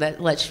included. That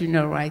lets you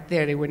know right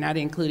there. They were not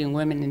including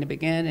women in the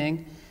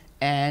beginning.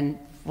 And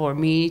for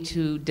me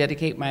to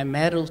dedicate my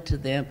medal to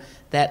them,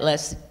 that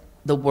lets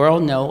the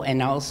world know,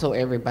 and also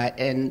everybody,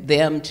 and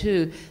them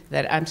too,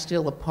 that I'm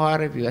still a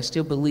part of you. I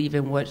still believe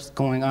in what's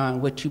going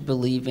on, what you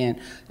believe in,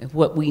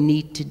 what we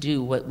need to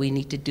do,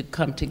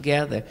 come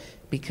together.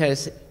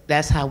 because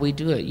that's how we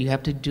do it. You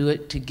have to do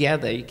it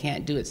together. You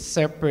can't do it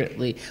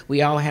separately.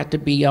 We all have to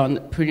be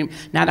on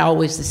not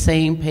always the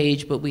same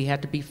page, but we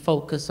have to be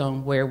focused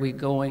on where we're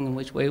going and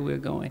which way we're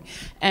going.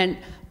 And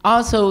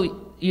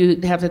also, you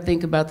have to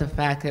think about the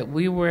fact that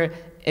we were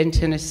in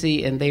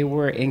Tennessee and they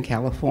were in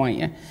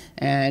California.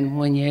 And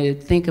when you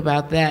think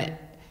about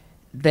that,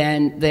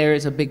 then there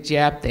is a big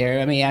gap there.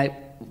 I mean, I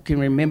can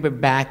remember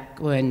back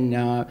when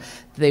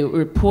the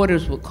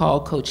reporters would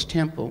call Coach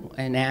Temple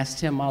and asked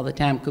him all the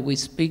time, could we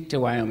speak to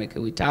Wyoming?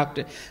 Could we talk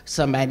to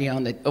somebody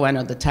on one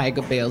of the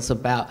Tiger Bells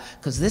about,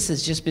 because this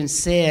has just been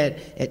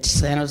said at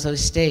San Jose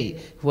State,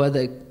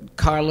 whether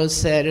Carlos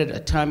said it or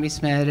Tommy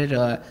said it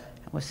or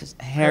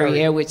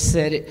Harry Airwich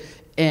said it,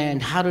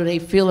 and how do they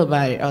feel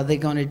about it? Are they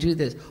going to do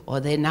this? Or are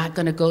they not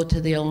going to go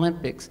to the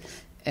Olympics?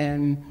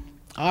 And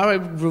our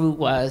rule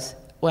was,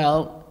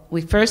 well,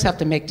 we first have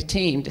to make the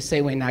team to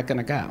say we're not going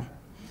to go.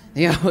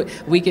 You know,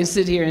 we can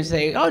sit here and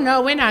say, oh,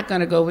 no, we're not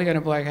going to go, we're going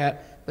to boycott.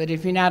 But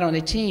if you're not on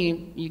the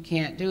team, you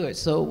can't do it.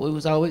 So it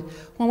was always,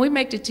 when we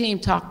make the team,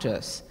 talk to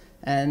us.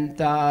 And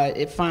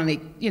it finally,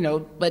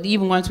 but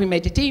even once we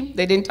made the team,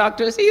 they didn't talk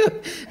to us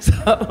either.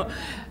 So,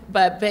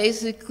 but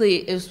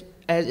basically,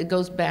 it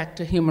goes back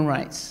to human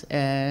rights.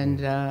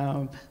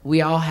 And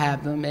we all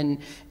have them. And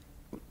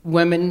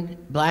women,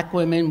 black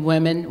women,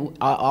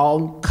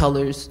 all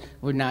colors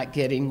were not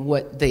getting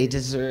what they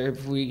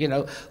deserve.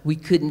 We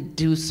couldn't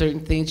do certain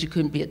things. You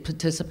couldn't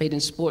participate in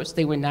sports.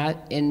 They were not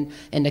in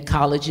the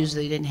colleges.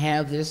 They didn't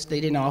have this.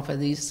 They didn't offer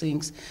these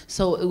things.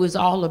 So it was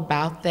all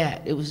about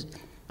that. It was,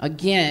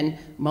 again,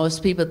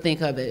 most people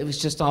think of it was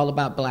just all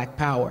about black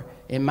power.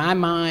 In my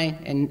mind,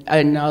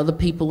 and other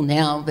people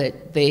now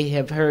that they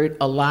have heard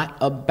a lot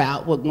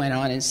about what went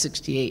on in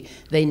 '68,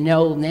 they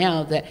know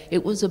now that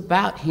it was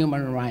about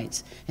human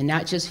rights, and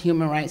not just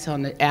human rights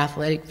on the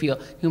athletic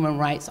field, human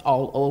rights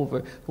all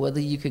over.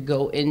 Whether you could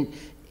go in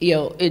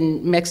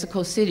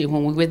Mexico City,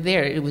 when we were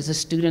there, it was a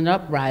student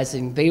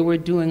uprising. They were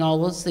doing all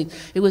those things.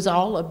 It was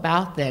all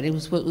about that. It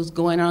was what was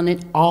going on in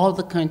all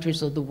the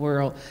countries of the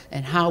world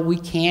and how we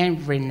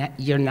can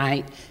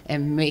unite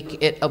and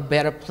make it a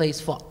better place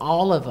for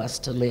all of us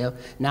to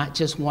live, not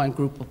just one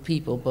group of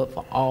people, but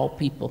for all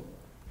people.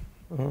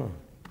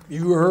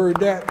 You heard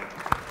that?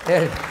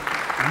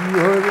 Yeah. You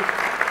heard it?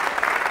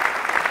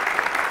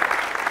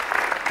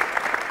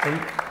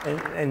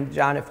 And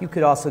John, if you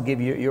could also give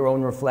your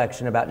own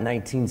reflection about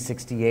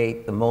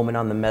 1968, the moment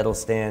on the medal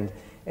stand,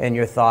 and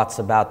your thoughts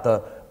about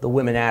the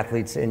women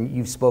athletes, and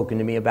you've spoken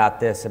to me about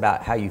this,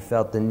 about how you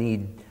felt the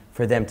need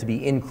for them to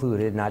be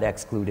included, not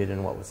excluded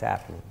in what was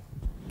happening.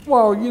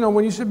 Well,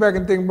 when you sit back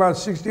and think about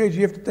 68,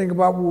 you have to think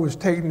about what was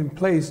taking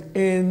place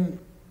in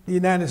the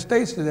United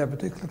States at that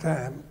particular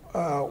time.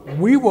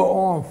 We were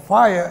on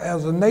fire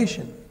as a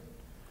nation.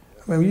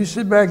 I mean, when you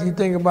sit back and you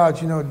think about,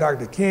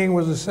 Dr. King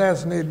was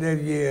assassinated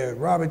that year,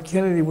 Robert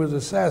Kennedy was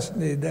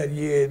assassinated that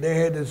year, they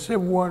had the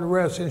civil war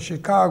unrest in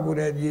Chicago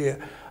that year.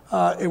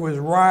 It was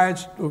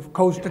riots of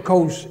coast to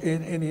coast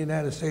in the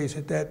United States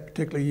at that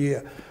particular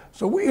year.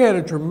 So we had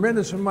a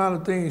tremendous amount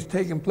of things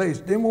taking place.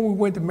 Then when we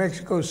went to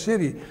Mexico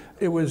City,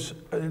 it was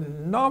an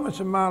enormous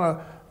amount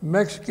of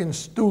Mexican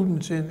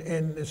students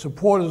and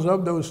supporters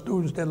of those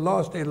students that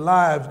lost their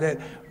lives that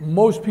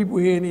most people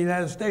here in the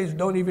United States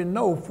don't even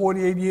know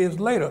 48 years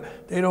later.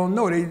 They don't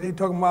know. They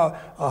talking about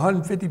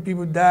 150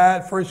 people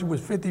died. First it was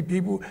 50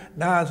 people.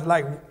 Now it's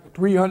like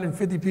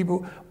 350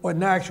 people. But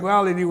in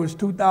actuality, it was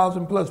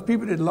 2,000 plus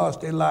people that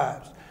lost their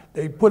lives.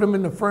 They put them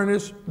in the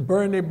furnace,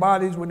 burned their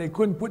bodies. When they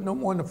couldn't put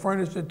them on the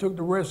furnace, they took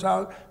the rest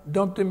out,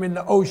 dumped them in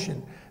the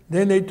ocean.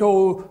 Then they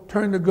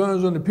turned the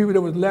guns on the people that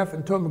was left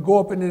and told them to go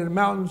up into the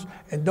mountains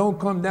and don't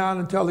come down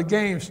until the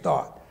games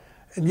start.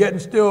 And yet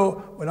and still,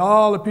 when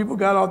all the people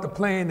got off the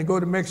plane to go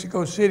to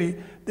Mexico City,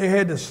 they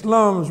had the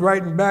slums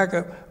right in back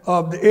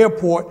of the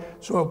airport.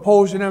 So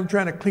opposed to them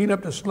trying to clean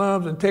up the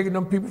slums and taking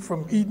them people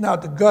from eating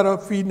out the gutter,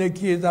 feeding their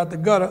kids out the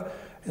gutter,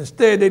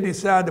 instead they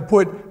decided to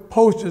put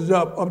posters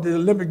up of the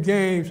Olympic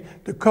Games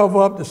to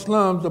cover up the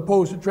slums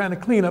opposed to trying to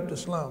clean up the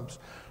slums.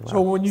 Wow.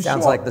 So when you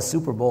sounds like the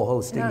Super Bowl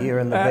hosting here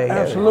in the Bay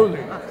Area.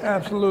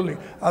 Absolutely.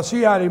 I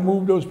see how they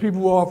moved those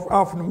people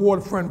out from the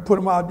waterfront and put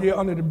them out there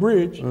under the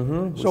bridge.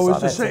 Mm-hmm. So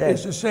it's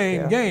the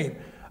same game.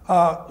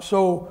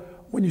 So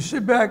when you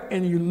sit back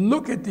and you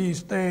look at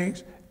these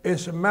things,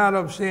 it's a matter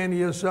of saying to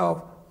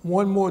yourself,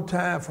 one more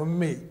time for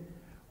me,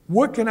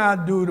 what can I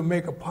do to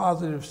make a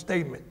positive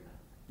statement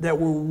that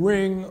will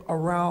ring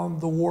around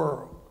the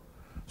world?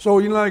 So,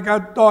 I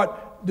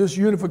thought this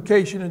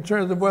unification in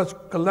terms of us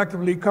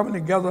collectively coming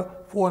together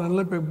for an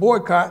Olympic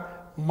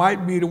boycott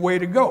might be the way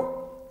to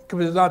go.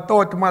 Because I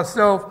thought to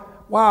myself,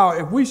 wow,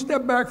 if we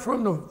step back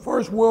from the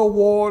First World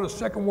War, the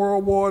Second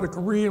World War, the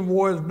Korean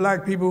War as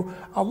black people,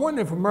 I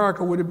wonder if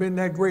America would have been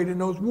that great in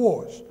those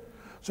wars.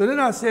 So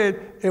then I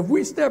said, if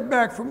we step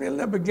back from the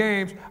Olympic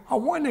Games, I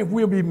wonder if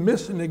we'll be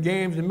missing the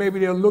games and maybe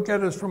they'll look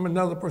at us from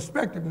another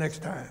perspective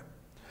next time.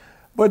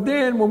 But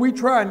then when we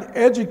try and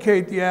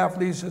educate the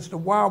athletes as to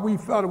why we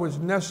felt it was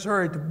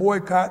necessary to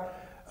boycott,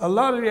 a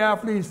lot of the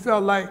athletes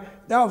felt like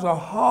that was a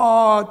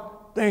hard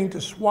thing to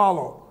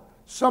swallow.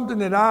 something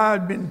that I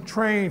had been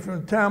trained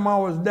from the time I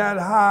was that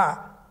high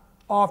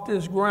off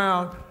this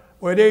ground,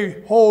 where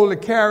they hold a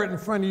carrot in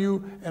front of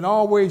you and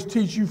always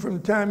teach you from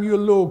the time you're a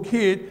little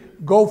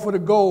kid, go for the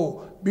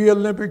goal, be an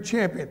Olympic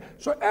champion.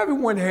 So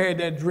everyone had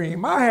that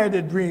dream. I had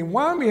that dream.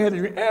 Wyomia had a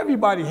dream.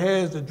 Everybody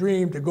has the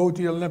dream to go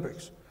to the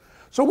Olympics.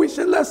 So we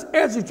said, let's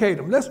educate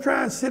them. Let's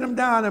try and sit them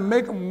down and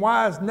make them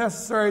why it's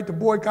necessary to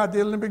boycott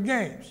the Olympic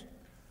Games.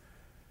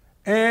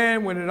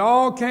 And when it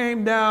all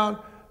came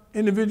down,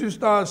 individuals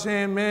started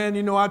saying, man,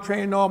 you know, I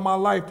trained all my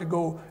life to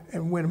go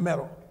and win a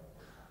medal.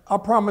 I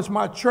promised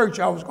my church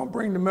I was going to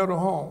bring the medal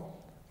home.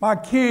 My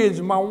kids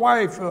and my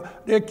wife,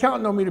 they're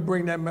counting on me to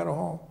bring that medal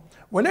home.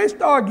 When they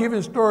start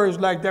giving stories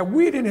like that,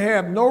 we didn't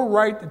have no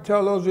right to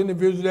tell those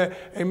individuals that,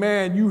 hey,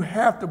 man, you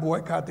have to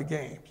boycott the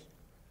games.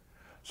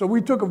 So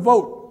we took a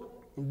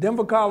vote in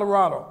Denver,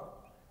 Colorado,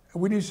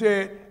 and we just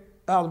said,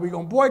 are we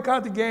going to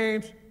boycott the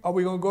games or are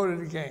we going to go to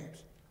the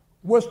games?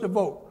 What's the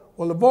vote?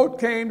 Well, the vote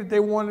came that they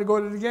wanted to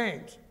go to the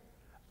games.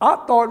 I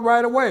thought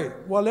right away,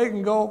 well, they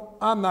can go,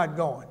 I'm not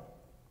going.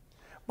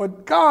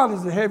 But God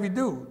is a heavy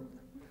dude,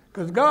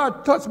 because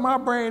God touched my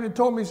brain and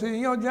told me, said,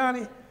 you know,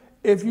 Johnny,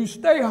 if you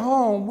stay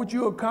home, what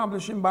you're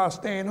accomplishing by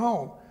staying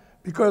home?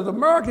 Because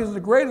America is the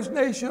greatest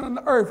nation on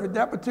the earth at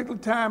that particular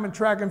time in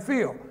track and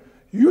field.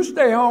 You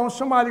stay home,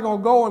 somebody going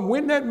to go and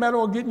win that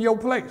medal and get in your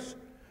place.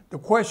 The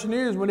question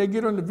is, when they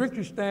get on the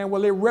victory stand,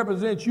 will they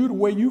represent you the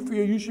way you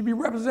feel you should be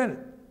represented?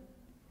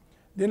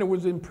 Then it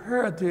was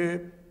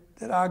imperative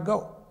that I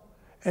go.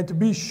 And to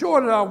be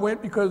sure that I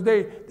went, because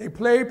they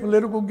played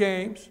political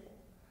games,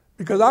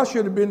 because I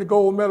should have been the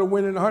gold medal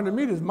winning 100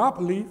 meters, my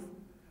belief.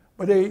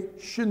 But they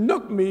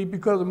chinooked me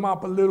because of my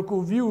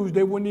political views.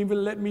 They wouldn't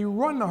even let me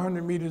run the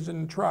 100 meters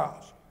in the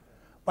trials.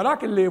 But I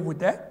can live with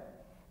that,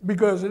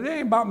 because it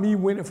ain't about me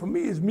winning for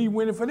me, it's me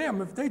winning for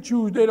them. If they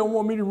choose they don't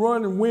want me to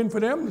run and win for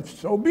them,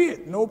 so be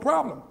it, no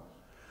problem.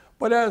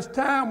 But as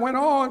time went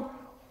on,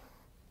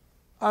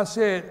 I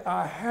said,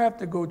 I have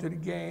to go to the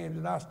games,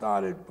 and I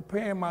started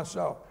preparing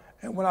myself.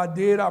 And when I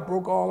did, I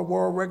broke all the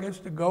world records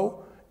to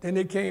go. Then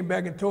they came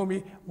back and told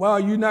me, well,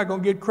 you're not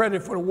going to get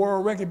credit for the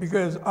world record,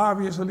 because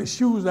obviously the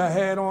shoes I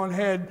had on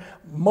had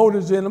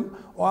motors in them,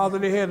 or either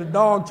they had a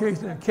dog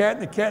chasing a cat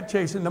and the cat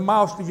chasing the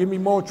mouse to give me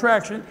more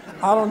traction.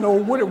 I don't know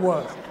what it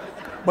was.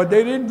 But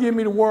they didn't give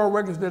me the world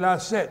records that I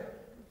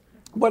set.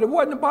 But it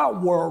wasn't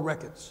about world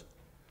records.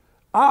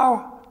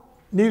 I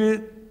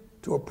needed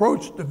to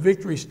approach the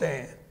victory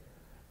stand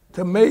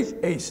to make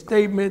a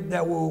statement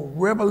that will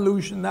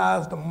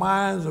revolutionize the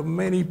minds of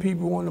many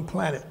people on the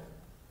planet.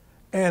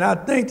 And I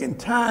think in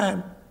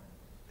time,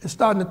 it's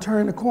starting to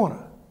turn the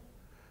corner.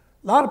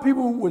 A lot of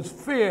people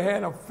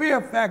had a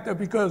fear factor,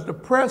 because the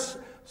press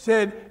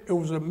said it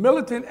was a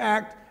militant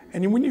act.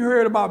 And when you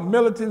heard about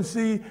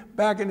militancy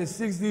back in the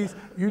 60s,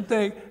 you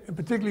think, and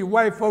particularly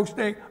white folks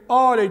think,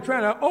 oh, they're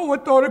trying to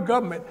overthrow the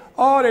government.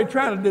 Oh, they're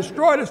trying to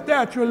destroy the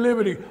Statue of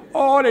Liberty.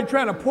 Oh, they're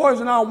trying to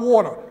poison our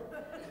water,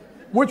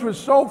 which was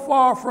so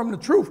far from the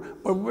truth.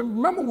 But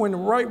remember, when the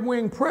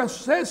right-wing press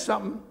says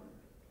something,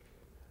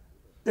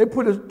 they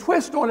put a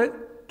twist on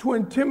it to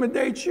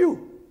intimidate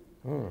you.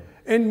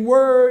 In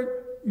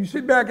word, you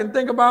sit back and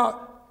think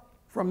about,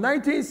 from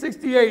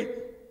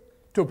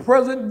 1968 to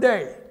present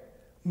day,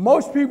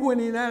 most people in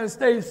the United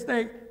States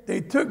think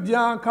they took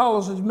John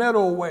Carlos's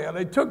medal away, or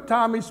they took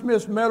Tommy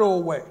Smith's medal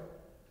away.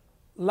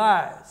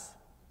 Lies,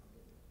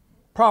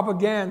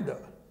 propaganda,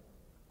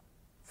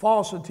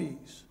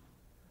 falsities.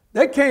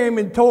 They came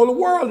and told the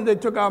world that they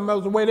took our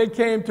medals away. They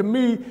came to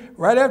me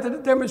right after the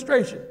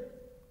demonstration.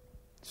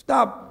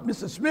 Stopped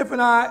Mr. Smith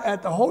and I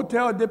at the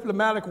Hotel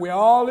Diplomatic, where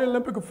all the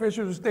Olympic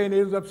officials were staying.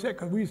 They was upset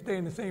because we stay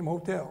in the same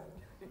hotel.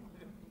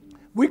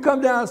 We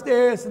come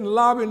downstairs in the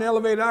lobby in the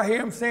elevator. I hear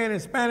them saying in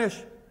Spanish,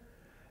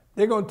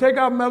 they're going to take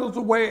our medals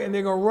away and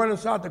they're going to run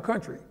us out the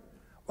country.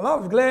 Well, I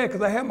was glad,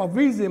 because I had my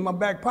visa in my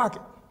back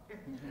pocket.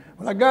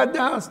 When I got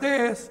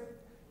downstairs,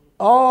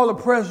 all the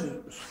press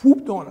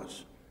swooped on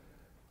us.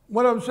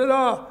 One of them said,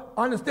 I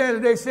understand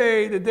that they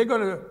say that they're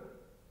going to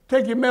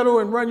take your medal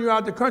and run you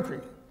out the country.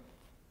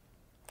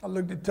 I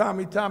looked at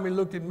Tommy. Tommy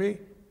looked at me.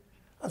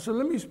 I said,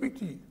 let me speak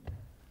to you.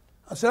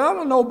 I said, I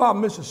don't know about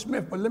Mr.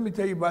 Smith, but let me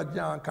tell you about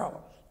John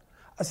Carlos.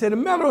 I said, the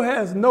medal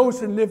has no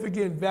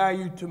significant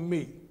value to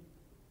me.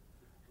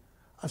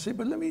 I said,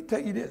 but let me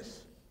tell you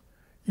this.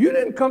 You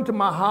didn't come to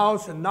my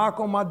house and knock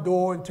on my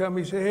door and tell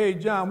me, say, hey,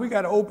 John, we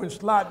got an open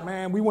slot,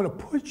 man. We want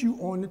to put you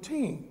on the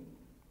team.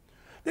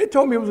 They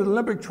told me it was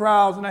Olympic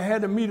trials, and I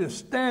had to meet a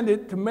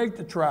standard to make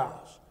the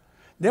trials.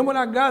 Then when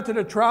I got to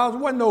the trials, it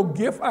wasn't no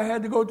gift. I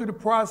had to go through the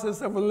process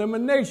of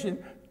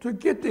elimination to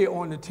get there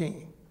on the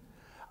team.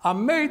 I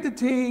made the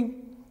team.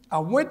 I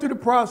went through the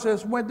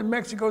process, went to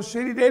Mexico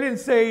City. They didn't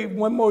say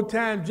one more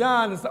time,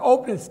 John, it's the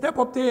opening, step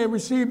up there and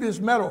receive this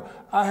medal.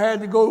 I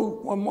had to go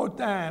one more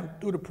time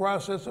through the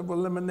process of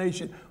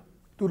elimination,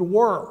 through the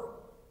world,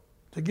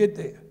 to get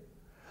there.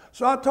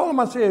 So I told him,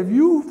 I said, if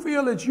you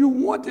feel that you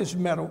want this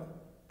medal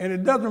and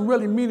it doesn't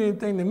really mean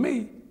anything to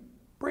me,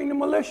 bring the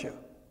militia,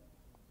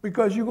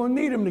 because you're going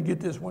to need them to get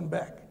this one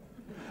back.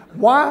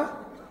 Why?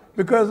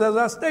 Because as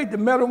I state, the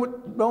medal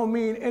don't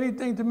mean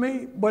anything to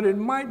me, but it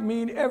might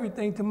mean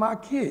everything to my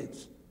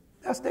kids.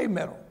 That's their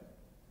medal.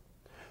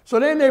 So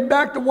then they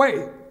backed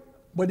away,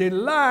 but they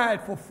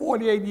lied for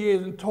 48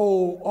 years and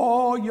told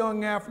all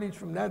young athletes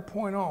from that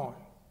point on.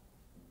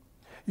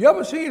 You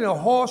ever seen a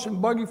horse and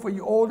buggy for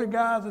you older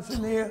guys that's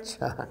in there?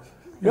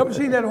 You ever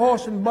seen that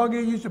horse and buggy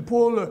used to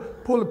pull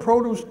the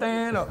produce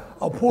stand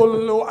or pull a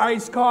little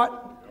ice cart?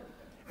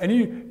 And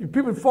you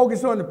people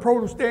focus on the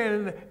produce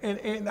stand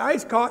and the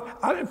ice cart.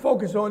 I didn't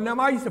focus on them.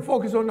 I used to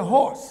focus on the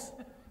horse.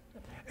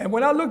 And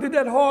when I looked at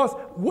that horse,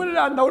 what did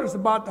I notice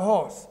about the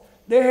horse?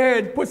 They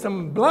had put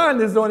some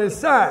blinders on his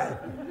side.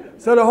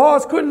 So the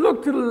horse couldn't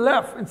look to the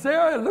left and say,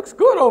 oh, it looks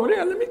good over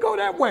there. Let me go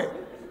that way.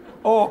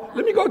 Or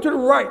let me go to the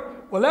right.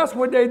 Well, that's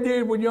what they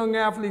did with young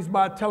athletes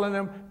by telling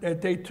them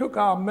that they took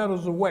our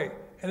medals away.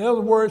 In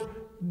other words,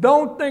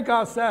 don't think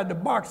outside the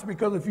box,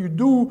 because if you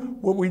do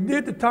what we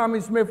did to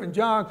Tommy Smith and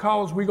John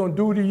Collins, we're going to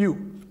do to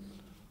you.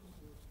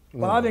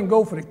 Well, I didn't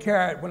go for the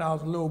carrot when I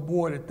was a little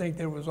boy to think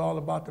that it was all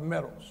about the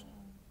medals.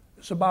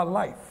 It's about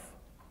life.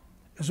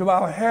 It's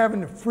about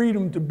having the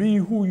freedom to be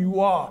who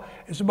you are.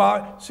 It's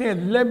about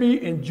saying, let me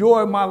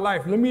enjoy my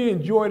life. Let me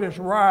enjoy this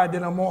ride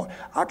that I'm on.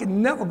 I could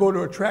never go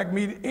to a track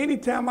meet.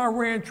 Anytime I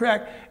ran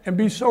track and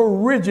be so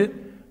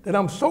rigid that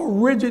I'm so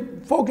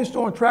rigid, focused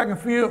on track and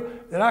field,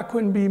 that I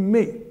couldn't be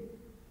me.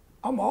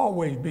 I'm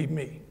always be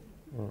me.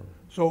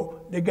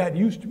 So they got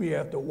used to me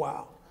after a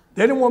while.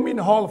 They didn't want me in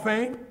the Hall of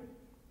Fame.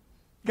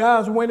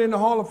 Guys went in the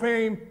Hall of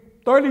Fame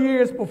 30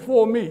 years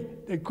before me.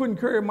 They couldn't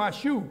carry my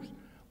shoes.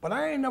 But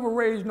I ain't never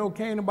raised no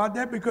cane about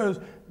that, because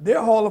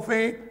their Hall of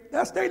Fame,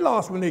 that's their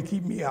loss when they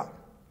keep me out.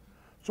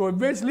 So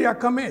eventually I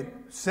come in.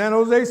 San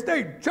Jose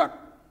State, Chuck,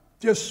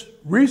 just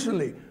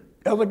recently.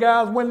 Other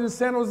guys went into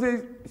San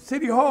Jose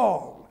City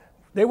Hall.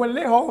 They went in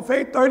their Hall of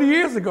Fame 30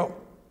 years ago.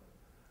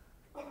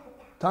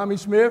 Tommy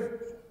Smith,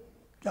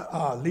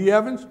 Lee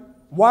Evans.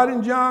 Why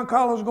didn't John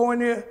Collins go in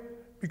there?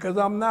 Because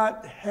I'm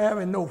not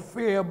having no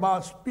fear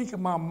about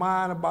speaking my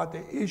mind about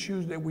the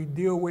issues that we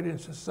deal with in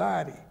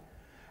society.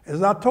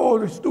 As I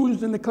told the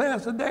students in the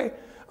class today,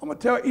 I'm going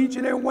to tell each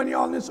and every one of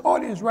y'all in this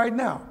audience right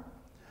now.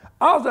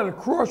 I was at a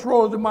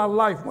crossroads in my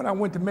life when I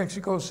went to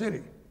Mexico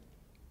City.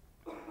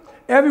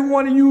 Every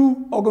one of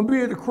you are going to be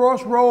at the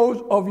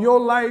crossroads of your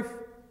life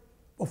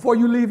before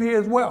you leave here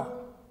as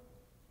well.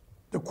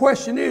 The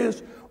question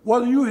is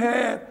whether you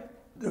have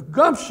the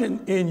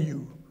gumption in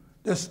you,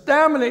 the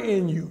stamina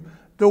in you,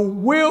 the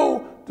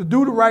will to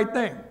do the right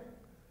thing.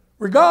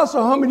 Regardless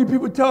of how many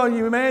people telling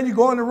you, man, you're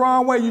going the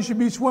wrong way, you should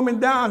be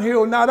swimming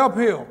downhill, not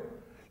uphill.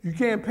 You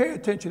can't pay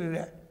attention to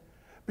that.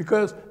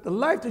 Because the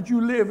life that you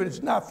live,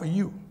 it's not for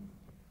you.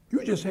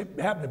 You just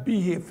happen to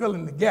be here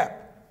filling the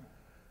gap.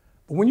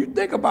 But when you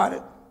think about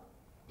it,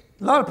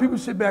 a lot of people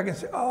sit back and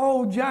say,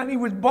 oh, Johnny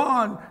was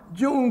born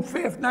June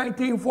 5th,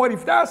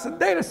 1945. That's a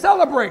day to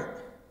celebrate.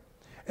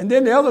 And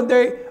then the other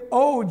day,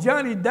 oh,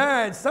 Johnny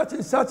died such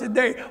and such a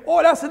day.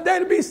 Oh, that's a day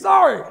to be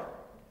sorry.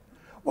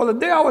 Well, the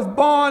day I was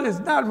born is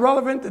not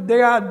relevant. The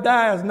day I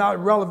die is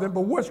not relevant.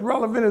 But what's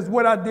relevant is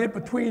what I did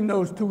between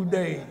those 2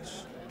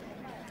 days.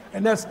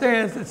 And that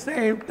stands the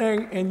same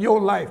thing in your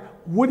life.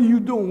 What are you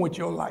doing with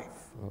your life?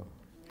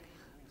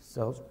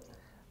 So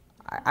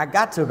I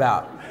got to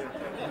about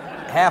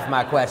half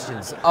my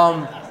questions.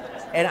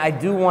 And I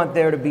do want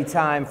there to be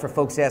time for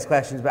folks to ask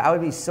questions, but I would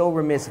be so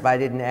remiss if I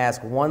didn't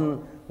ask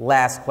one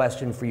last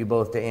question for you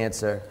both to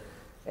answer.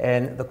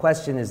 And the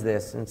question is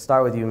this, and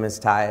start with you,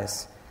 Ms.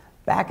 Tyus.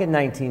 Back in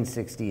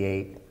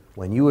 1968,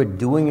 when you were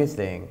doing your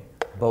thing,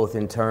 both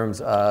in terms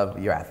of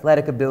your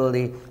athletic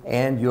ability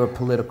and your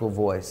political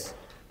voice,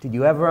 did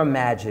you ever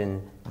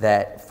imagine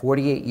that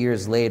 48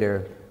 years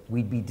later,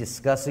 we'd be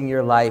discussing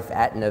your life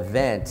at an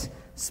event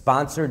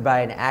sponsored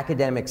by an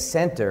academic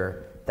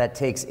center that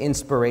takes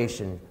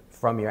inspiration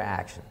from your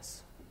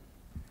actions?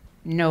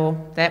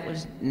 No, that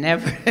was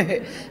never,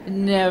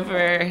 never,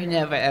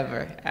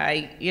 ever.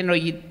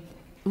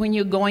 When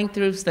you're going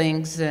through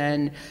things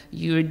and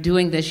you're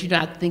doing this, you're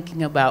not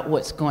thinking about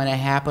what's going to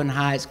happen,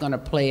 how it's going to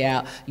play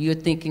out. You're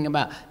thinking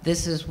about,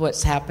 this is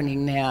what's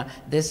happening now.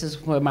 This is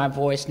where my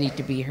voice needs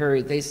to be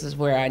heard. This is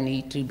where I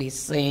need to be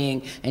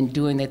saying and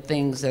doing the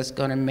things that's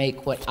going to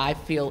make what I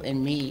feel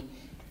in me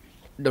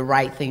the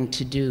right thing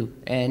to do.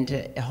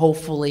 And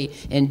hopefully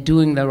in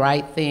doing the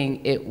right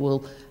thing, it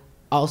will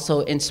also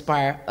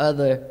inspire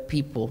other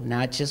people,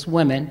 not just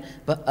women,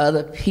 but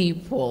other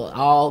people,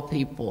 all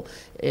people,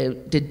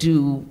 to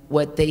do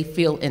what they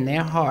feel in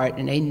their heart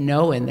and they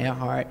know in their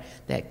heart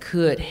that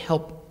could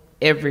help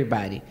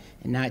everybody,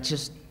 and not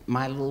just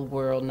my little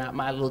world, not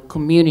my little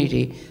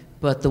community,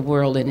 but the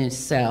world in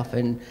itself.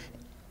 And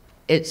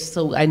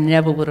I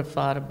never would have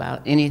thought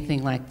about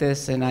anything like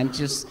this, and I'm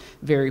just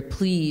very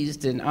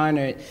pleased and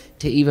honored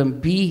to even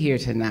be here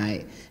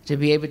tonight, to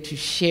be able to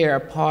share a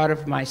part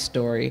of my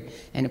story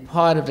and a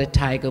part of the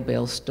Tiger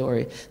Bell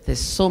story. There's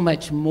so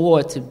much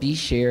more to be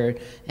shared,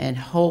 and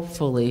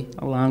hopefully,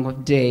 along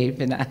with Dave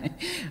and I,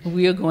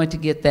 we are going to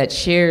get that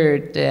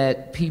shared,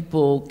 that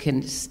people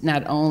can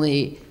not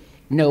only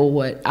know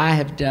what I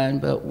have done,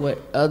 but what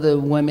other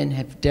women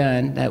have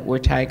done that were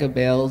Tiger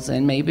Bells,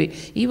 and maybe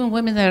even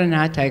women that are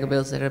not Tiger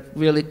Bells that have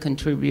really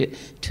contributed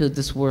to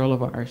this world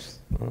of ours.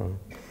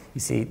 You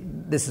see,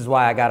 this is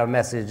why I got a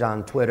message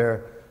on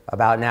Twitter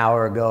about an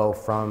hour ago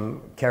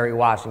from Kerry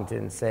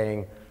Washington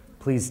saying,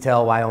 please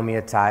tell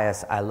Wyomia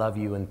Tyus I love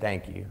you and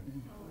thank you.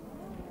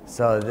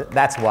 So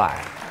that's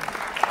why.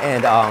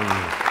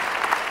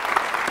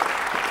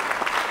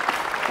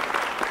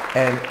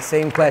 And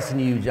same question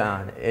to you,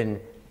 John. And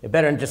it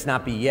better just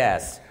not be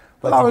yes.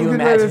 But I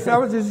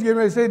was just getting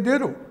ready to say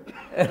ditto.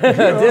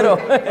 Ditto.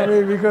 I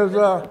mean,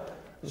 because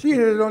she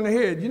hit it on the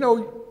head. You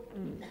know,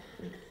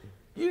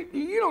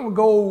 you don't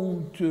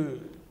go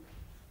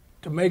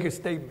to make a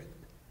statement.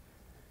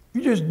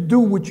 You just do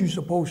what you're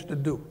supposed to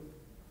do.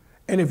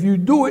 And if you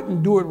do it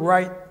and do it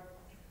right,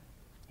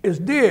 it's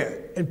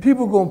there. And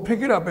people are going to pick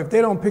it up. If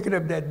they don't pick it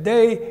up that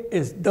day,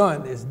 it's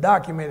done. It's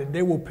documented.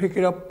 They will pick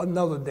it up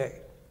another day.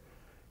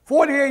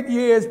 48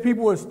 years,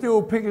 people are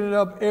still picking it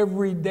up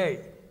every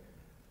day.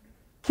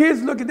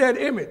 Kids look at that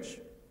image.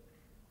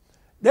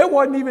 They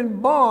wasn't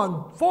even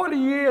born 40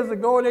 years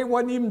ago. They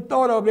wasn't even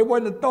thought of. They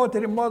wasn't a thought to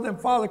their mother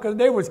and father because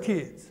they was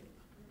kids.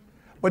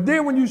 But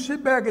then when you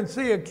sit back and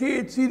see a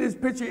kid see this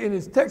picture in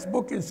his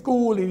textbook in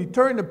school and he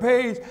turned the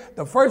page,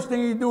 the first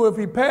thing he do, if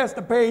he passed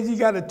the page, he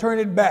got to turn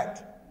it back.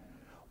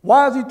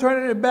 Why is he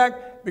turning it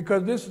back?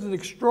 Because this is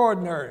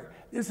extraordinary.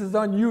 This is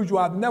unusual.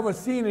 I've never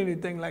seen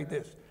anything like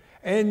this.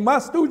 And my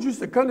students used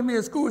to come to me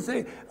in school and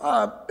say,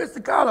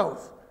 Mr.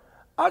 Carlos,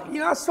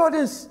 I saw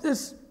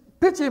this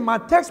picture in my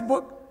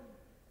textbook,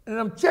 and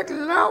I'm checking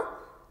it out,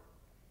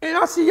 and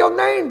I see your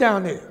name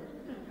down there.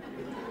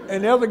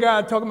 And the other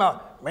guy talking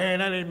about, man,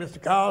 that ain't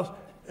Mr. Carlos.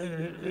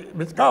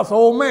 Mr. Carlos,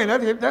 old man,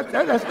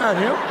 that's not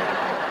him.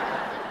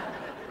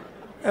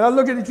 And I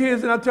look at the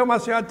kids and I tell them, I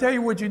say, I'll tell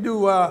you what you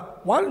do.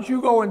 Why don't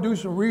you go and do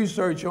some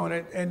research on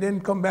it and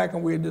then come back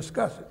and we'll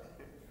discuss it.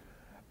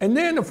 And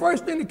then the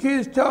first thing the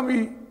kids tell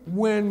me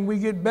when we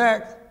get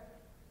back,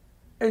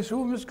 they say,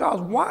 well, Mr.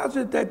 Carlos, why is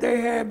it that they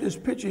have this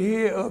picture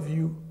here of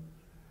you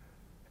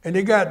and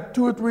they got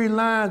 2 or 3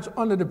 lines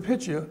under the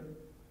picture,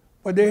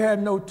 but they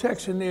had no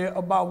text in there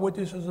about what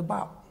this is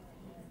about?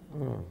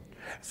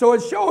 So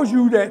it shows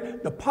you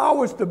that the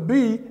powers to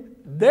be,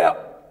 they're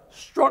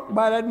struck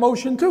by that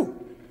motion too.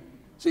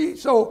 See,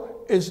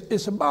 so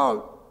it's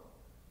about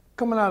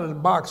coming out of the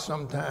box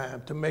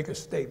sometime to make a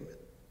statement.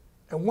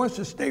 And once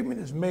the statement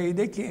is made,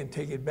 they can't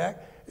take it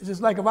back. It's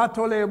just like if I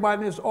told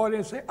everybody in this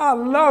audience, say, I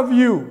love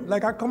you,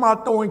 like I come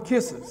out throwing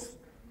kisses.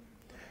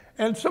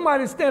 And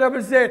somebody stand up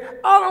and say,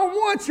 I don't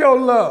want your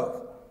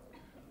love.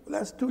 Well,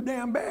 that's too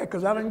damn bad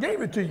because I done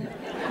gave it to you.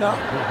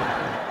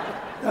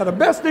 Now, the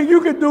best thing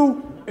you can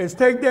do is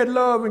take that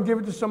love and give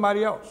it to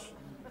somebody else.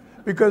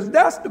 Because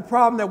that's the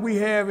problem that we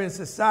have in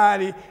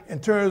society in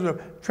terms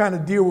of trying to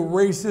deal with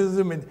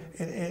racism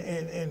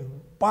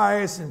and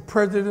bias and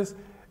prejudice,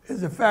 is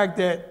the fact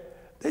that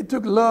they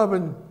took love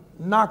and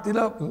knocked it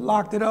up and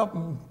locked it up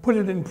and put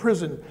it in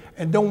prison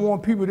and don't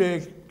want people to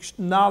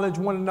acknowledge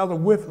one another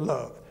with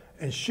love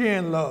and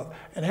sharing love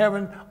and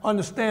having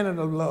understanding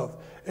of love.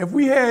 If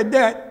we had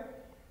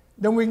that,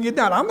 then we can get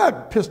down. I'm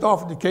not pissed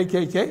off at the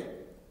KKK.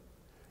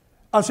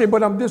 I say,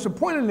 but I'm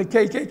disappointed in the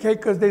KKK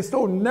because they're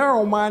so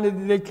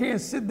narrow-minded that they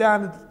can't sit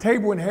down at the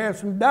table and have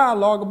some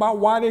dialogue about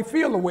why they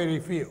feel the way they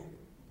feel.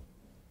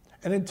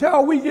 And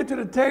until we get to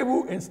the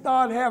table and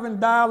start having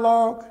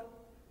dialogue,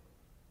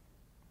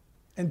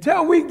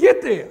 until we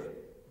get there,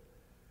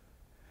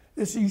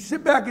 you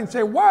sit back and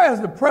say, why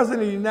is the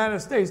President of the United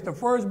States, the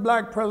first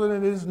black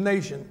president of this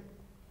nation,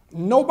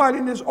 nobody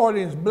in this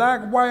audience,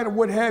 black, white, or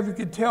what have you,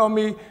 could tell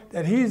me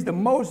that he's the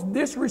most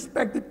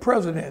disrespected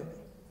president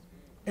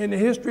in the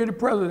history of the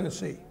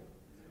presidency.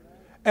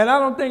 And I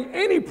don't think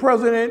any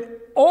president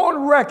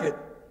on record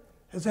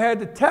has had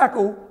to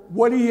tackle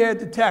what he had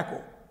to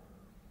tackle.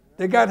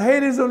 They got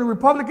haters on the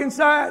Republican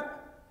side.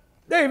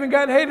 They even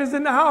got haters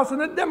in the House on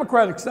the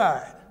Democratic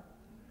side.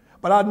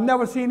 But I've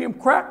never seen him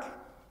crack.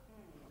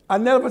 I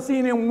never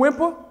seen him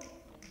whimper.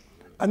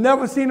 I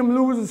never seen him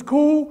lose his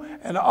cool,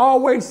 and I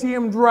always see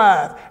him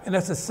drive. And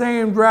that's the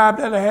same drive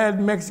that I had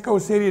in Mexico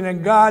City,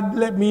 and God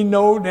let me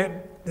know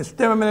that the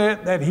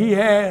stamina that he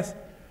has,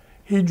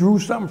 he drew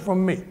something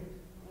from me.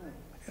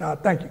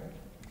 Thank you.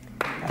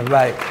 All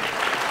right.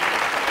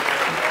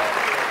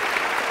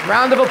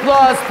 Round of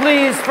applause,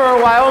 please, for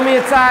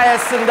Wyomia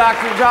Tyus and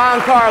Dr.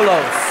 John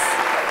Carlos.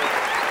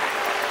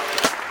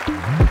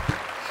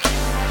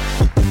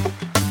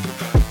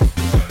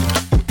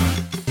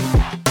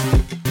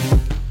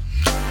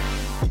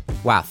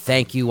 Wow,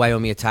 thank you,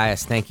 Wyomia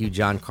Tyus. Thank you,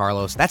 John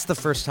Carlos. That's the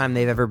first time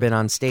they've ever been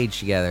on stage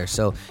together.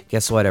 So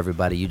guess what,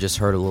 everybody? You just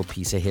heard a little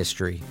piece of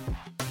history.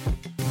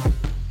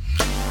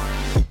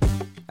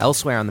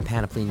 Elsewhere on the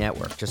Panoply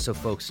Network, just so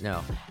folks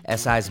know,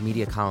 SI's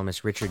media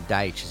columnist Richard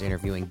Deitch is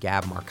interviewing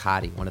Gab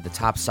Marcotti, one of the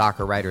top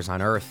soccer writers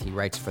on earth. He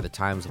writes for the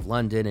Times of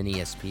London and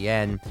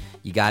ESPN.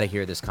 You got to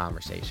hear this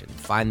conversation.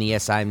 Find the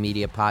SI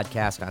Media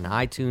Podcast on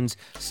iTunes,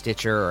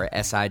 Stitcher, or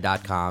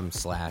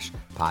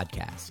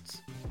si.com/podcasts.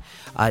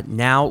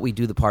 Now we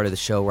do the part of the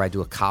show where I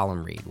do a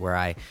column read, where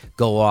I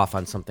go off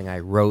on something I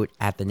wrote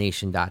at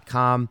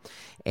thenation.com.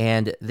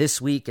 And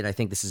this week, and I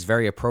think this is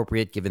very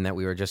appropriate given that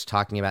we were just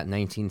talking about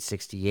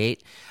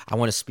 1968, I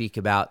want to speak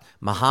about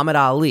Muhammad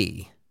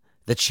Ali,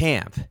 the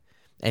champ,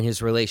 and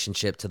his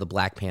relationship to the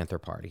Black Panther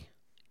Party.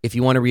 If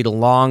you want to read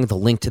along, the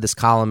link to this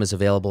column is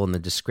available in the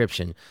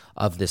description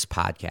of this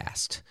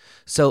podcast.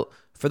 So,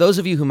 for those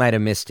of you who might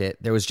have missed it,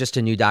 there was just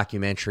a new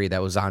documentary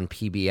that was on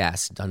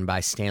PBS done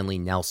by Stanley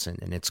Nelson,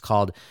 and it's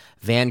called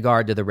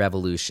Vanguard to the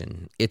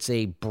Revolution. It's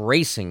a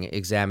bracing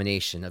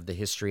examination of the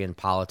history and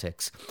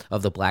politics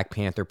of the Black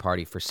Panther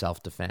Party for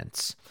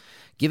self-defense.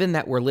 Given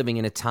that we're living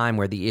in a time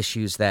where the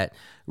issues that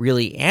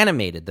really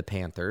animated the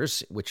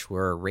Panthers, which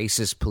were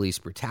racist police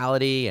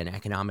brutality and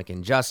economic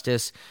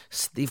injustice,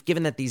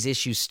 given that these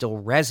issues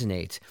still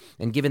resonate,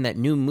 and given that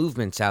new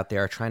movements out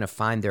there are trying to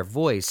find their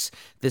voice,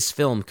 this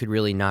film could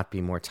really not be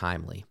more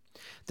timely.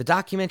 The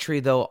documentary,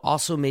 though,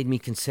 also made me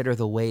consider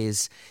the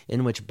ways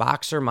in which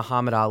boxer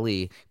Muhammad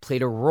Ali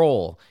played a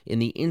role in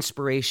the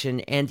inspiration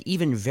and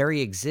even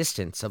very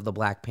existence of the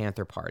Black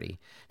Panther Party.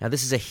 Now,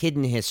 this is a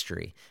hidden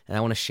history, and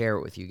I want to share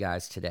it with you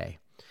guys today.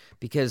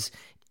 Because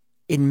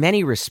in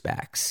many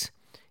respects,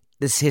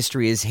 this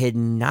history is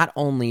hidden not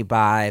only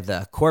by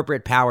the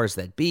corporate powers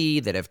that be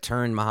that have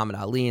turned Muhammad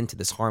Ali into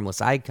this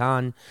harmless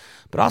icon,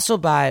 but also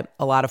by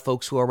a lot of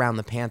folks who are around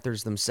the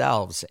Panthers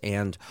themselves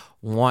and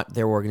want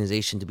their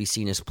organization to be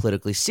seen as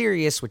politically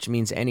serious, which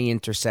means any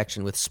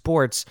intersection with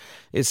sports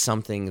is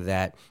something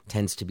that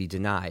tends to be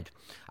denied.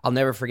 I'll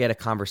never forget a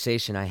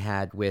conversation I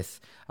had with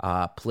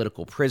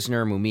political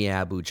prisoner Mumia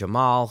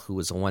Abu-Jamal, who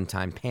was a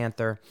one-time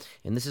Panther,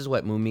 and this is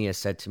what Mumia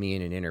said to me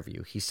in an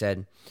interview. He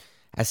said,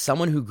 "As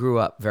someone who grew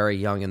up very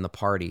young in the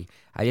party,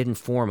 I didn't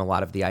form a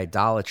lot of the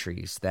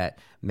idolatries that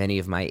many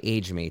of my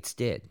age mates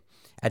did.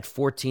 At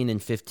 14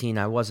 and 15,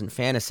 I wasn't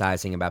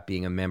fantasizing about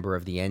being a member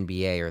of the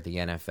NBA or the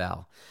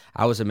NFL.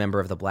 I was a member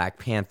of the Black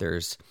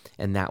Panthers,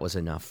 and that was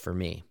enough for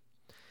me."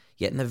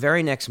 Yet in the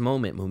very next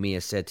moment,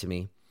 Mumia said to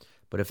me,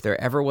 "But if there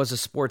ever was a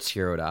sports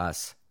hero to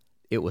us,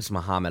 it was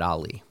Muhammad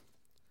Ali."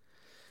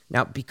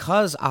 Now,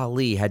 because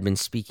Ali had been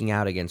speaking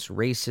out against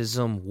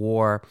racism,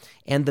 war,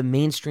 and the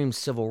mainstream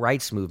civil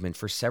rights movement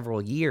for several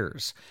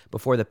years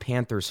before the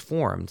Panthers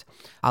formed,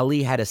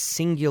 Ali had a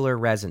singular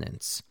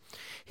resonance.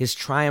 His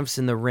triumphs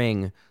in the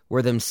ring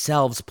were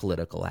themselves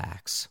political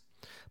acts.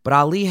 But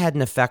Ali had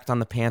an effect on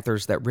the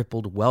Panthers that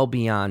rippled well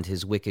beyond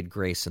his wicked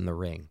grace in the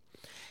ring.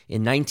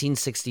 In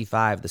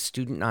 1965, the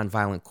Student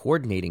Nonviolent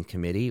Coordinating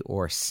Committee,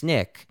 or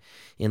SNCC,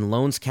 in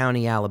Lowndes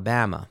County,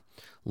 Alabama,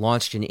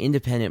 launched an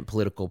independent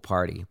political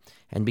party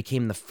and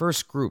became the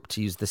first group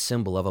to use the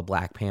symbol of a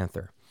Black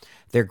Panther.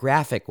 Their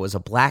graphic was a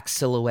black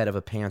silhouette of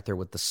a panther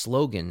with the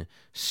slogan,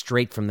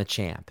 "Straight from the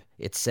champ."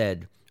 It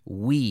said,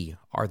 "We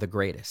are the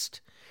greatest."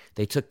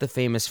 They took the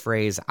famous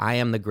phrase, "I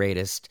am the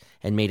greatest,"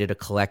 and made it a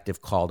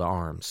collective call to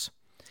arms.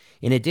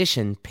 In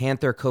addition,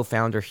 Panther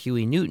co-founder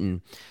Huey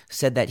Newton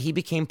said that he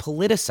became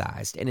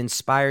politicized and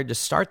inspired to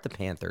start the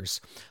Panthers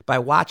by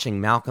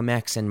watching Malcolm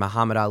X and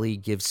Muhammad Ali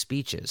give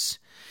speeches.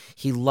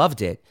 He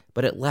loved it,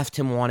 but it left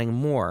him wanting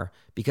more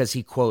because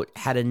he, quote,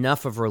 "had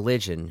enough of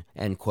religion,"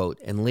 end quote,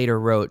 and later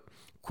wrote,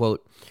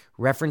 quote,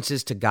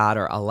 "references to God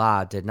or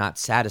Allah did not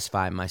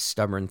satisfy my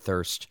stubborn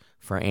thirst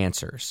for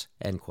answers,"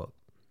 end quote.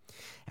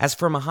 As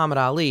for Muhammad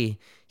Ali,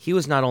 he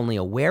was not only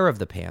aware of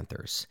the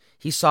Panthers,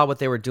 he saw what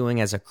they were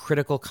doing as a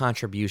critical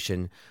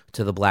contribution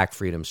to the Black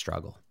freedom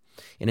struggle.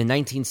 In a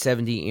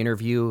 1970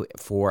 interview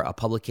for a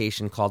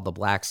publication called The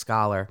Black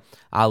Scholar,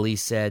 Ali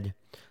said,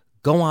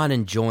 "Go on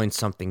and join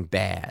something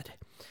bad.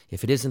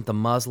 If it isn't the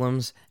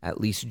Muslims, at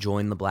least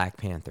join the Black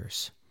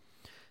Panthers."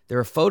 There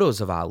are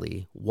photos of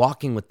Ali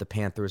walking with the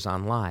Panthers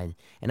online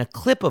and a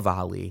clip of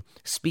Ali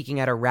speaking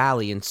at a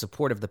rally in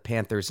support of the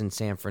Panthers in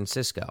San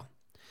Francisco.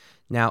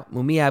 Now,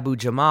 Mumia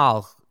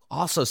Abu-Jamal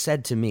also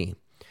said to me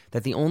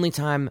that the only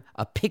time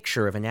a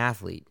picture of an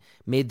athlete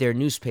made their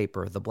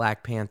newspaper, the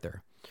Black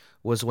Panther,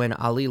 was when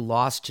Ali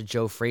lost to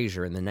Joe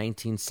Frazier in the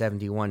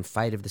 1971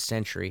 fight of the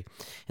century,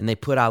 and they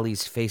put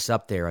Ali's face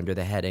up there under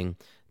the heading,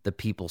 "The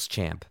People's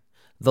Champ."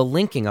 The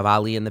linking of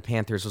Ali and the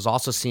Panthers was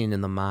also seen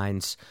in the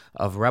minds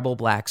of rebel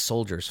black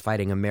soldiers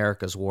fighting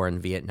America's war in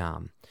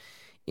Vietnam.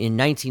 In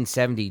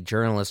 1970,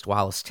 journalist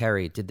Wallace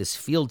Terry did this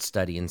field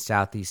study in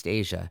Southeast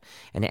Asia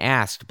and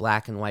asked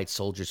black and white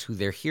soldiers who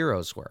their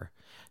heroes were.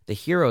 The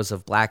heroes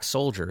of black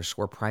soldiers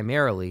were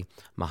primarily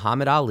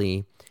Muhammad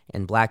Ali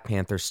and Black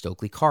Panther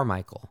Stokely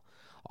Carmichael,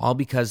 all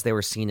because they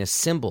were seen as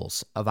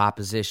symbols of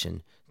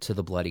opposition to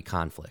the bloody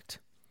conflict.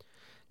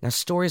 Now,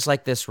 stories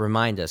like this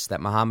remind us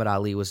that Muhammad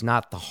Ali was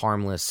not the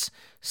harmless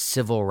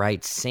civil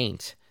rights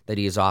saint that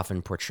he is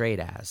often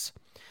portrayed as.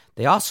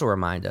 They also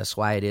remind us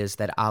why it is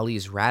that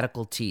Ali's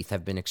radical teeth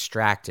have been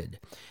extracted,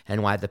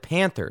 and why the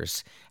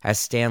Panthers, as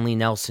Stanley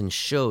Nelson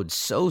showed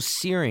so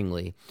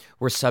searingly,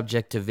 were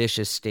subject to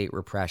vicious state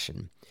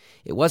repression.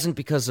 It wasn't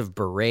because of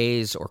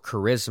berets or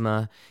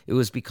charisma. It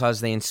was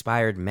because they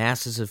inspired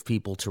masses of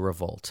people to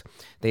revolt.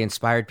 They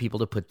inspired people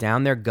to put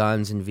down their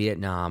guns in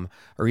Vietnam,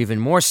 or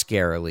even more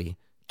scarily,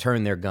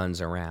 turn their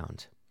guns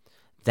around.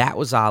 That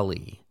was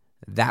Ali.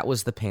 That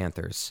was the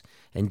Panthers.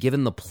 And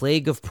given the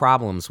plague of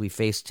problems we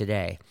face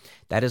today,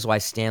 that is why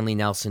Stanley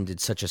Nelson did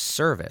such a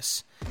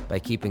service by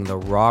keeping the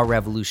raw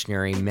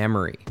revolutionary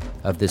memory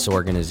of this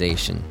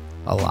organization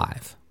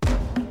alive.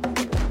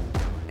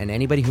 And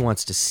anybody who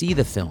wants to see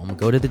the film,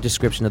 go to the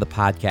description of the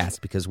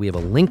podcast because we have a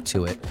link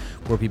to it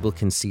where people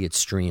can see it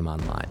stream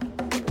online.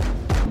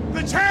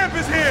 The champ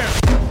is here!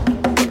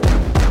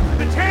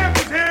 The champ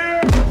is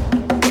here!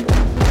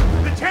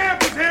 The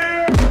champ is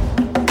here!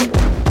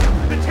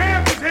 The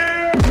champ is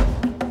here!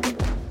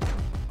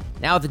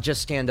 Now the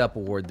Just Stand Up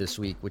Award this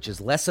week, which is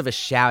less of a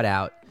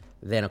shout-out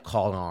than a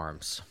call to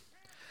arms.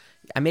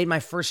 I made my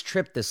first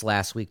trip this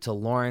last week to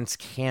Lawrence,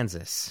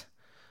 Kansas.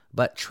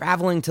 But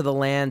traveling to the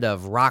land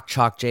of Rock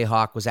Chalk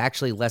Jayhawk was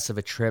actually less of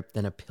a trip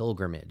than a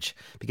pilgrimage,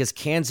 because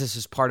Kansas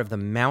is part of the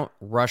Mount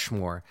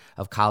Rushmore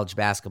of college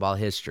basketball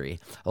history,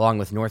 along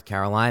with North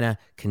Carolina,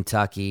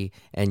 Kentucky,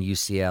 and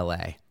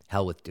UCLA.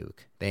 Hell with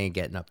Duke. They ain't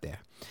getting up there.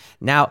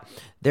 Now,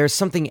 there's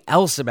something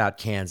else about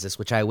Kansas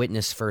which I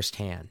witnessed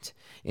firsthand.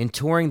 In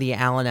touring the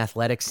Allen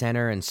Athletic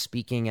Center and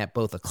speaking at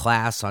both a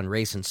class on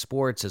race and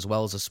sports as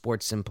well as a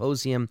sports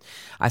symposium,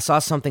 I saw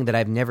something that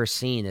I've never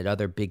seen at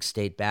other big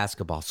state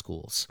basketball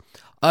schools.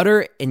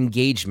 Utter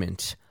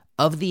engagement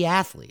of the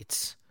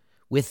athletes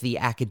with the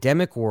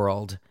academic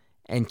world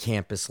and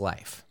campus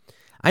life.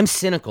 I'm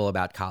cynical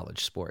about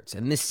college sports,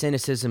 and this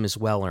cynicism is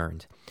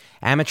well-earned.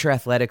 Amateur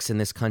athletics in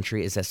this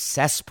country is a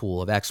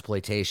cesspool of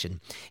exploitation,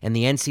 and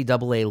the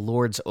NCAA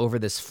lords over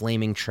this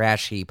flaming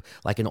trash heap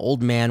like an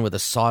old man with a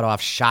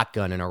sawed-off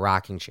shotgun in a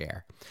rocking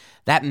chair.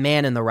 That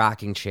man in the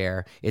rocking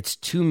chair, it's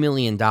 $2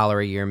 million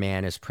a year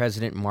man, is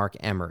President Mark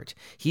Emmert.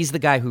 He's the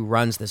guy who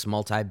runs this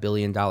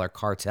multi-billion-dollar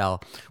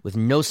cartel with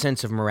no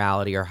sense of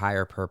morality or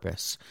higher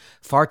purpose.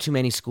 Far too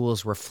many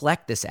schools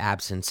reflect this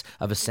absence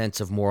of a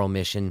sense of moral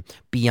mission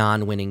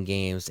beyond winning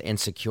games and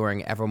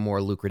securing ever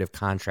more lucrative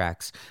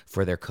contracts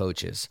for their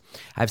coaches.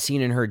 I've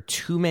seen and heard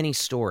too many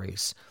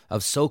stories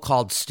of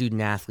so-called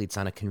student athletes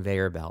on a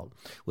conveyor belt,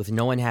 with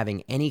no one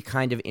having any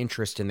kind of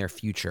interest in their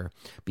future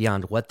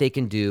beyond what they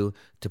can do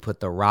to put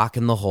the rock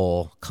in the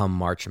hole come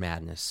March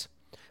Madness.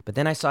 But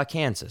then I saw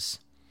Kansas.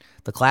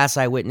 The class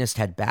I witnessed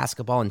had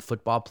basketball and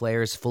football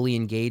players fully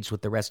engaged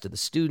with the rest of the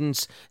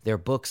students, their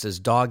books as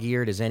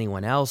dog-eared as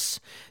anyone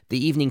else.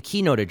 The evening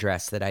keynote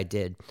address that I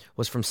did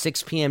was from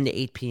 6 p.m. to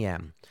 8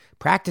 p.m.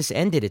 Practice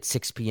ended at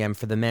 6 p.m.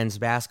 for the men's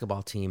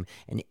basketball team,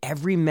 and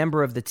every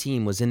member of the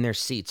team was in their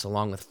seats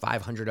along with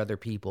 500 other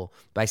people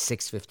by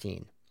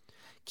 6:15.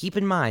 Keep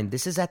in mind,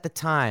 this is at the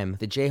time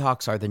the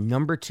Jayhawks are the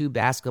number 2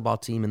 basketball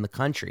team in the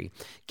country,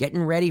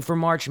 getting ready for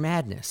March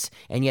Madness,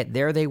 and yet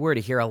there they were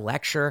to hear a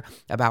lecture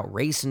about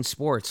race and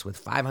sports with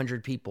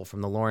 500 people from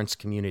the Lawrence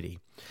community.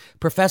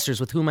 Professors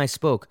with whom I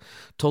spoke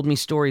told me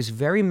stories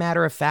very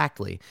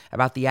matter-of-factly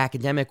about the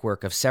academic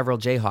work of several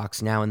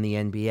Jayhawks now in the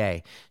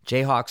NBA,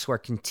 Jayhawks who are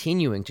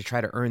continuing to try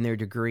to earn their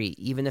degree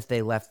even if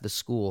they left the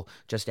school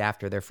just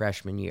after their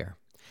freshman year.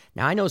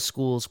 Now, I know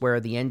schools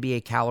where the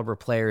NBA caliber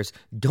players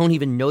don't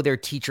even know their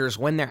teachers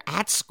when they're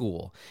at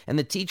school, and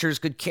the teachers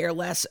could care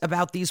less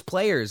about these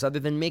players other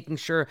than making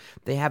sure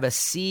they have a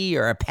C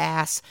or a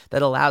pass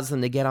that allows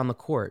them to get on the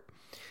court.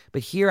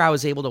 But here I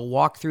was able to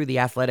walk through the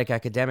Athletic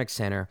Academic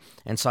Center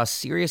and saw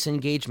serious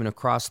engagement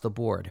across the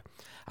board.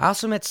 I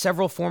also met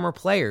several former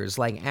players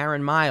like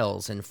Aaron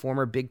Miles and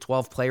former Big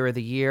 12 Player of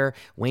the Year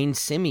Wayne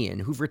Simeon,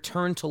 who've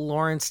returned to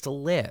Lawrence to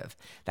live.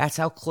 That's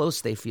how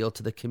close they feel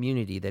to the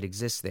community that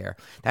exists there.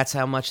 That's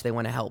how much they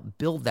want to help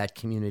build that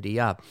community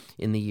up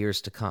in the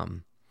years to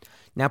come.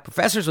 Now,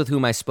 professors with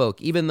whom I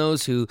spoke, even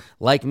those who,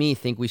 like me,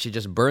 think we should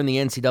just burn the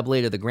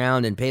NCAA to the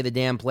ground and pay the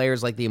damn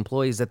players like the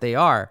employees that they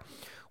are,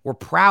 were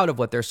proud of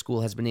what their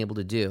school has been able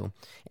to do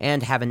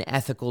and have an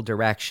ethical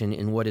direction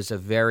in what is a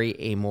very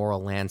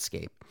amoral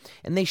landscape.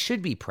 And they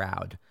should be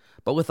proud,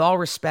 but with all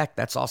respect,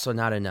 that's also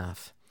not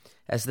enough.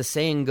 As the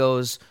saying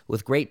goes,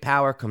 with great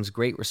power comes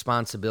great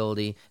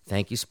responsibility.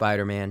 Thank you,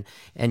 Spider-Man.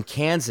 And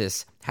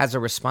Kansas has a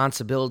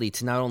responsibility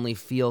to not only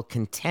feel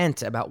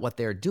content about what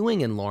they're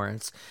doing in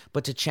Lawrence,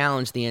 but to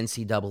challenge the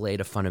NCAA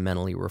to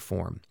fundamentally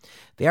reform.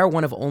 They are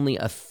one of only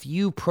a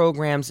few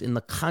programs in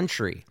the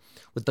country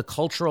with the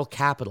cultural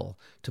capital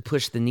to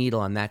push the needle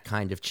on that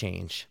kind of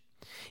change.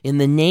 In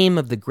the name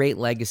of the great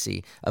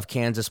legacy of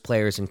Kansas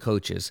players and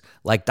coaches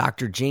like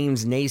Dr.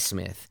 James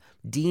Naismith,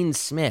 Dean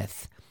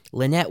Smith,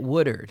 Lynette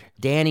Woodard,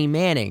 Danny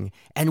Manning,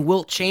 and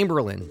Wilt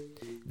Chamberlain,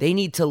 they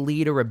need to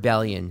lead a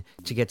rebellion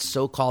to get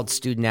so-called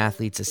student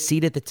athletes a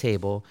seat at the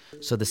table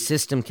so the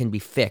system can be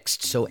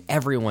fixed so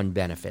everyone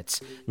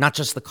benefits, not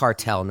just the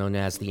cartel known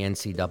as the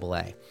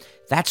NCAA.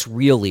 That's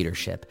real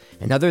leadership,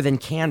 and other than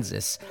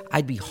Kansas,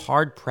 I'd be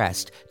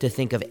hard-pressed to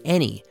think of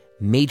any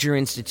major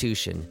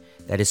institution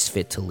that is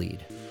fit to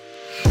lead.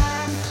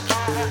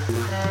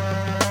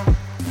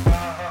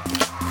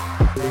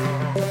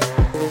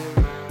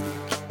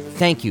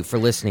 Thank you for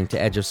listening to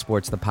Edge of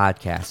Sports, the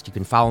podcast. You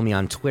can follow me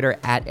on Twitter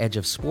at Edge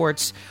of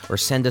Sports or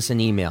send us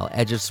an email,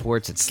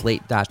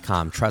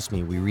 edgeofsports@slate.com. Trust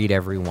me, we read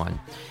every one.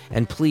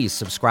 And please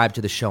subscribe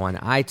to the show on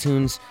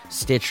iTunes,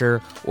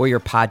 Stitcher, or your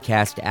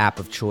podcast app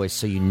of choice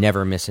so you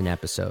never miss an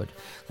episode.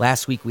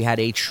 Last week, we had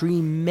a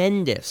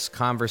tremendous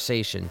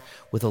conversation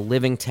with a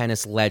living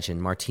tennis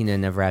legend, Martina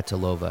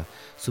Navratilova.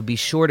 So be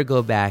sure to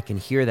go back and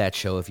hear that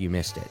show if you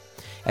missed it.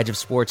 Edge of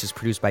Sports is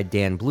produced by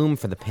Dan Bloom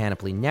for the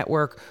Panoply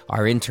Network.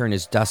 Our intern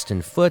is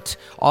Dustin Foote.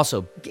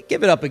 Also,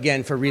 give it up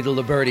again for Rita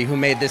Liberti, who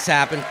made this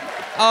happen.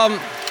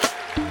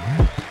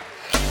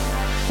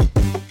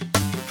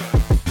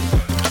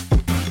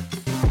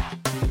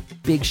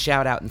 Big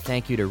shout out and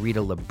thank you to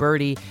Rita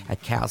Liberti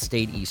at Cal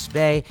State East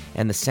Bay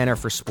and the Center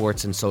for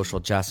Sports and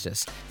Social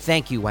Justice.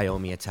 Thank you,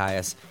 Wyomia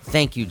Tyus.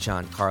 Thank you,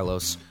 John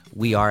Carlos.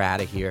 We are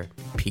out of here.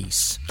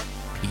 Peace.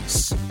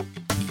 Peace.